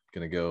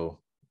gonna go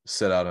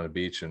sit out on a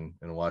beach and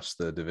watch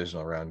the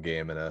divisional round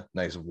game in a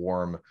nice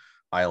warm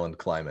island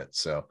climate.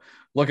 So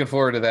looking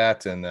forward to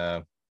that, and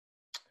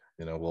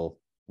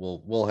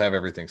we'll have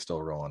everything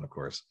still rolling, of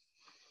course.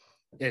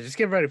 Yeah, just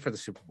get ready for the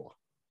Super Bowl.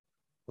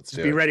 Let's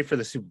be ready for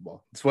the Super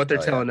Bowl. It's what they're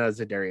telling us,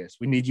 Zadarius.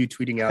 We need you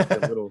tweeting out the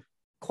little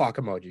clock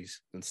emojis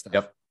and stuff.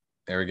 Yep.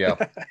 There we go.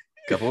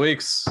 Couple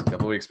weeks,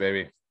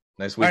 baby.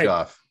 Nice week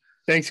off.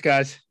 Thanks,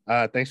 guys.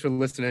 Thanks for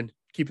listening.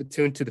 Keep it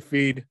tuned to the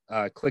feed.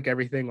 Click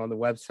everything on the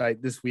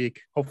website this week.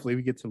 Hopefully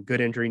we get some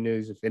good injury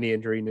news, if any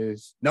injury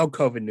news. No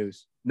COVID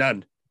news.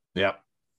 None. Yep.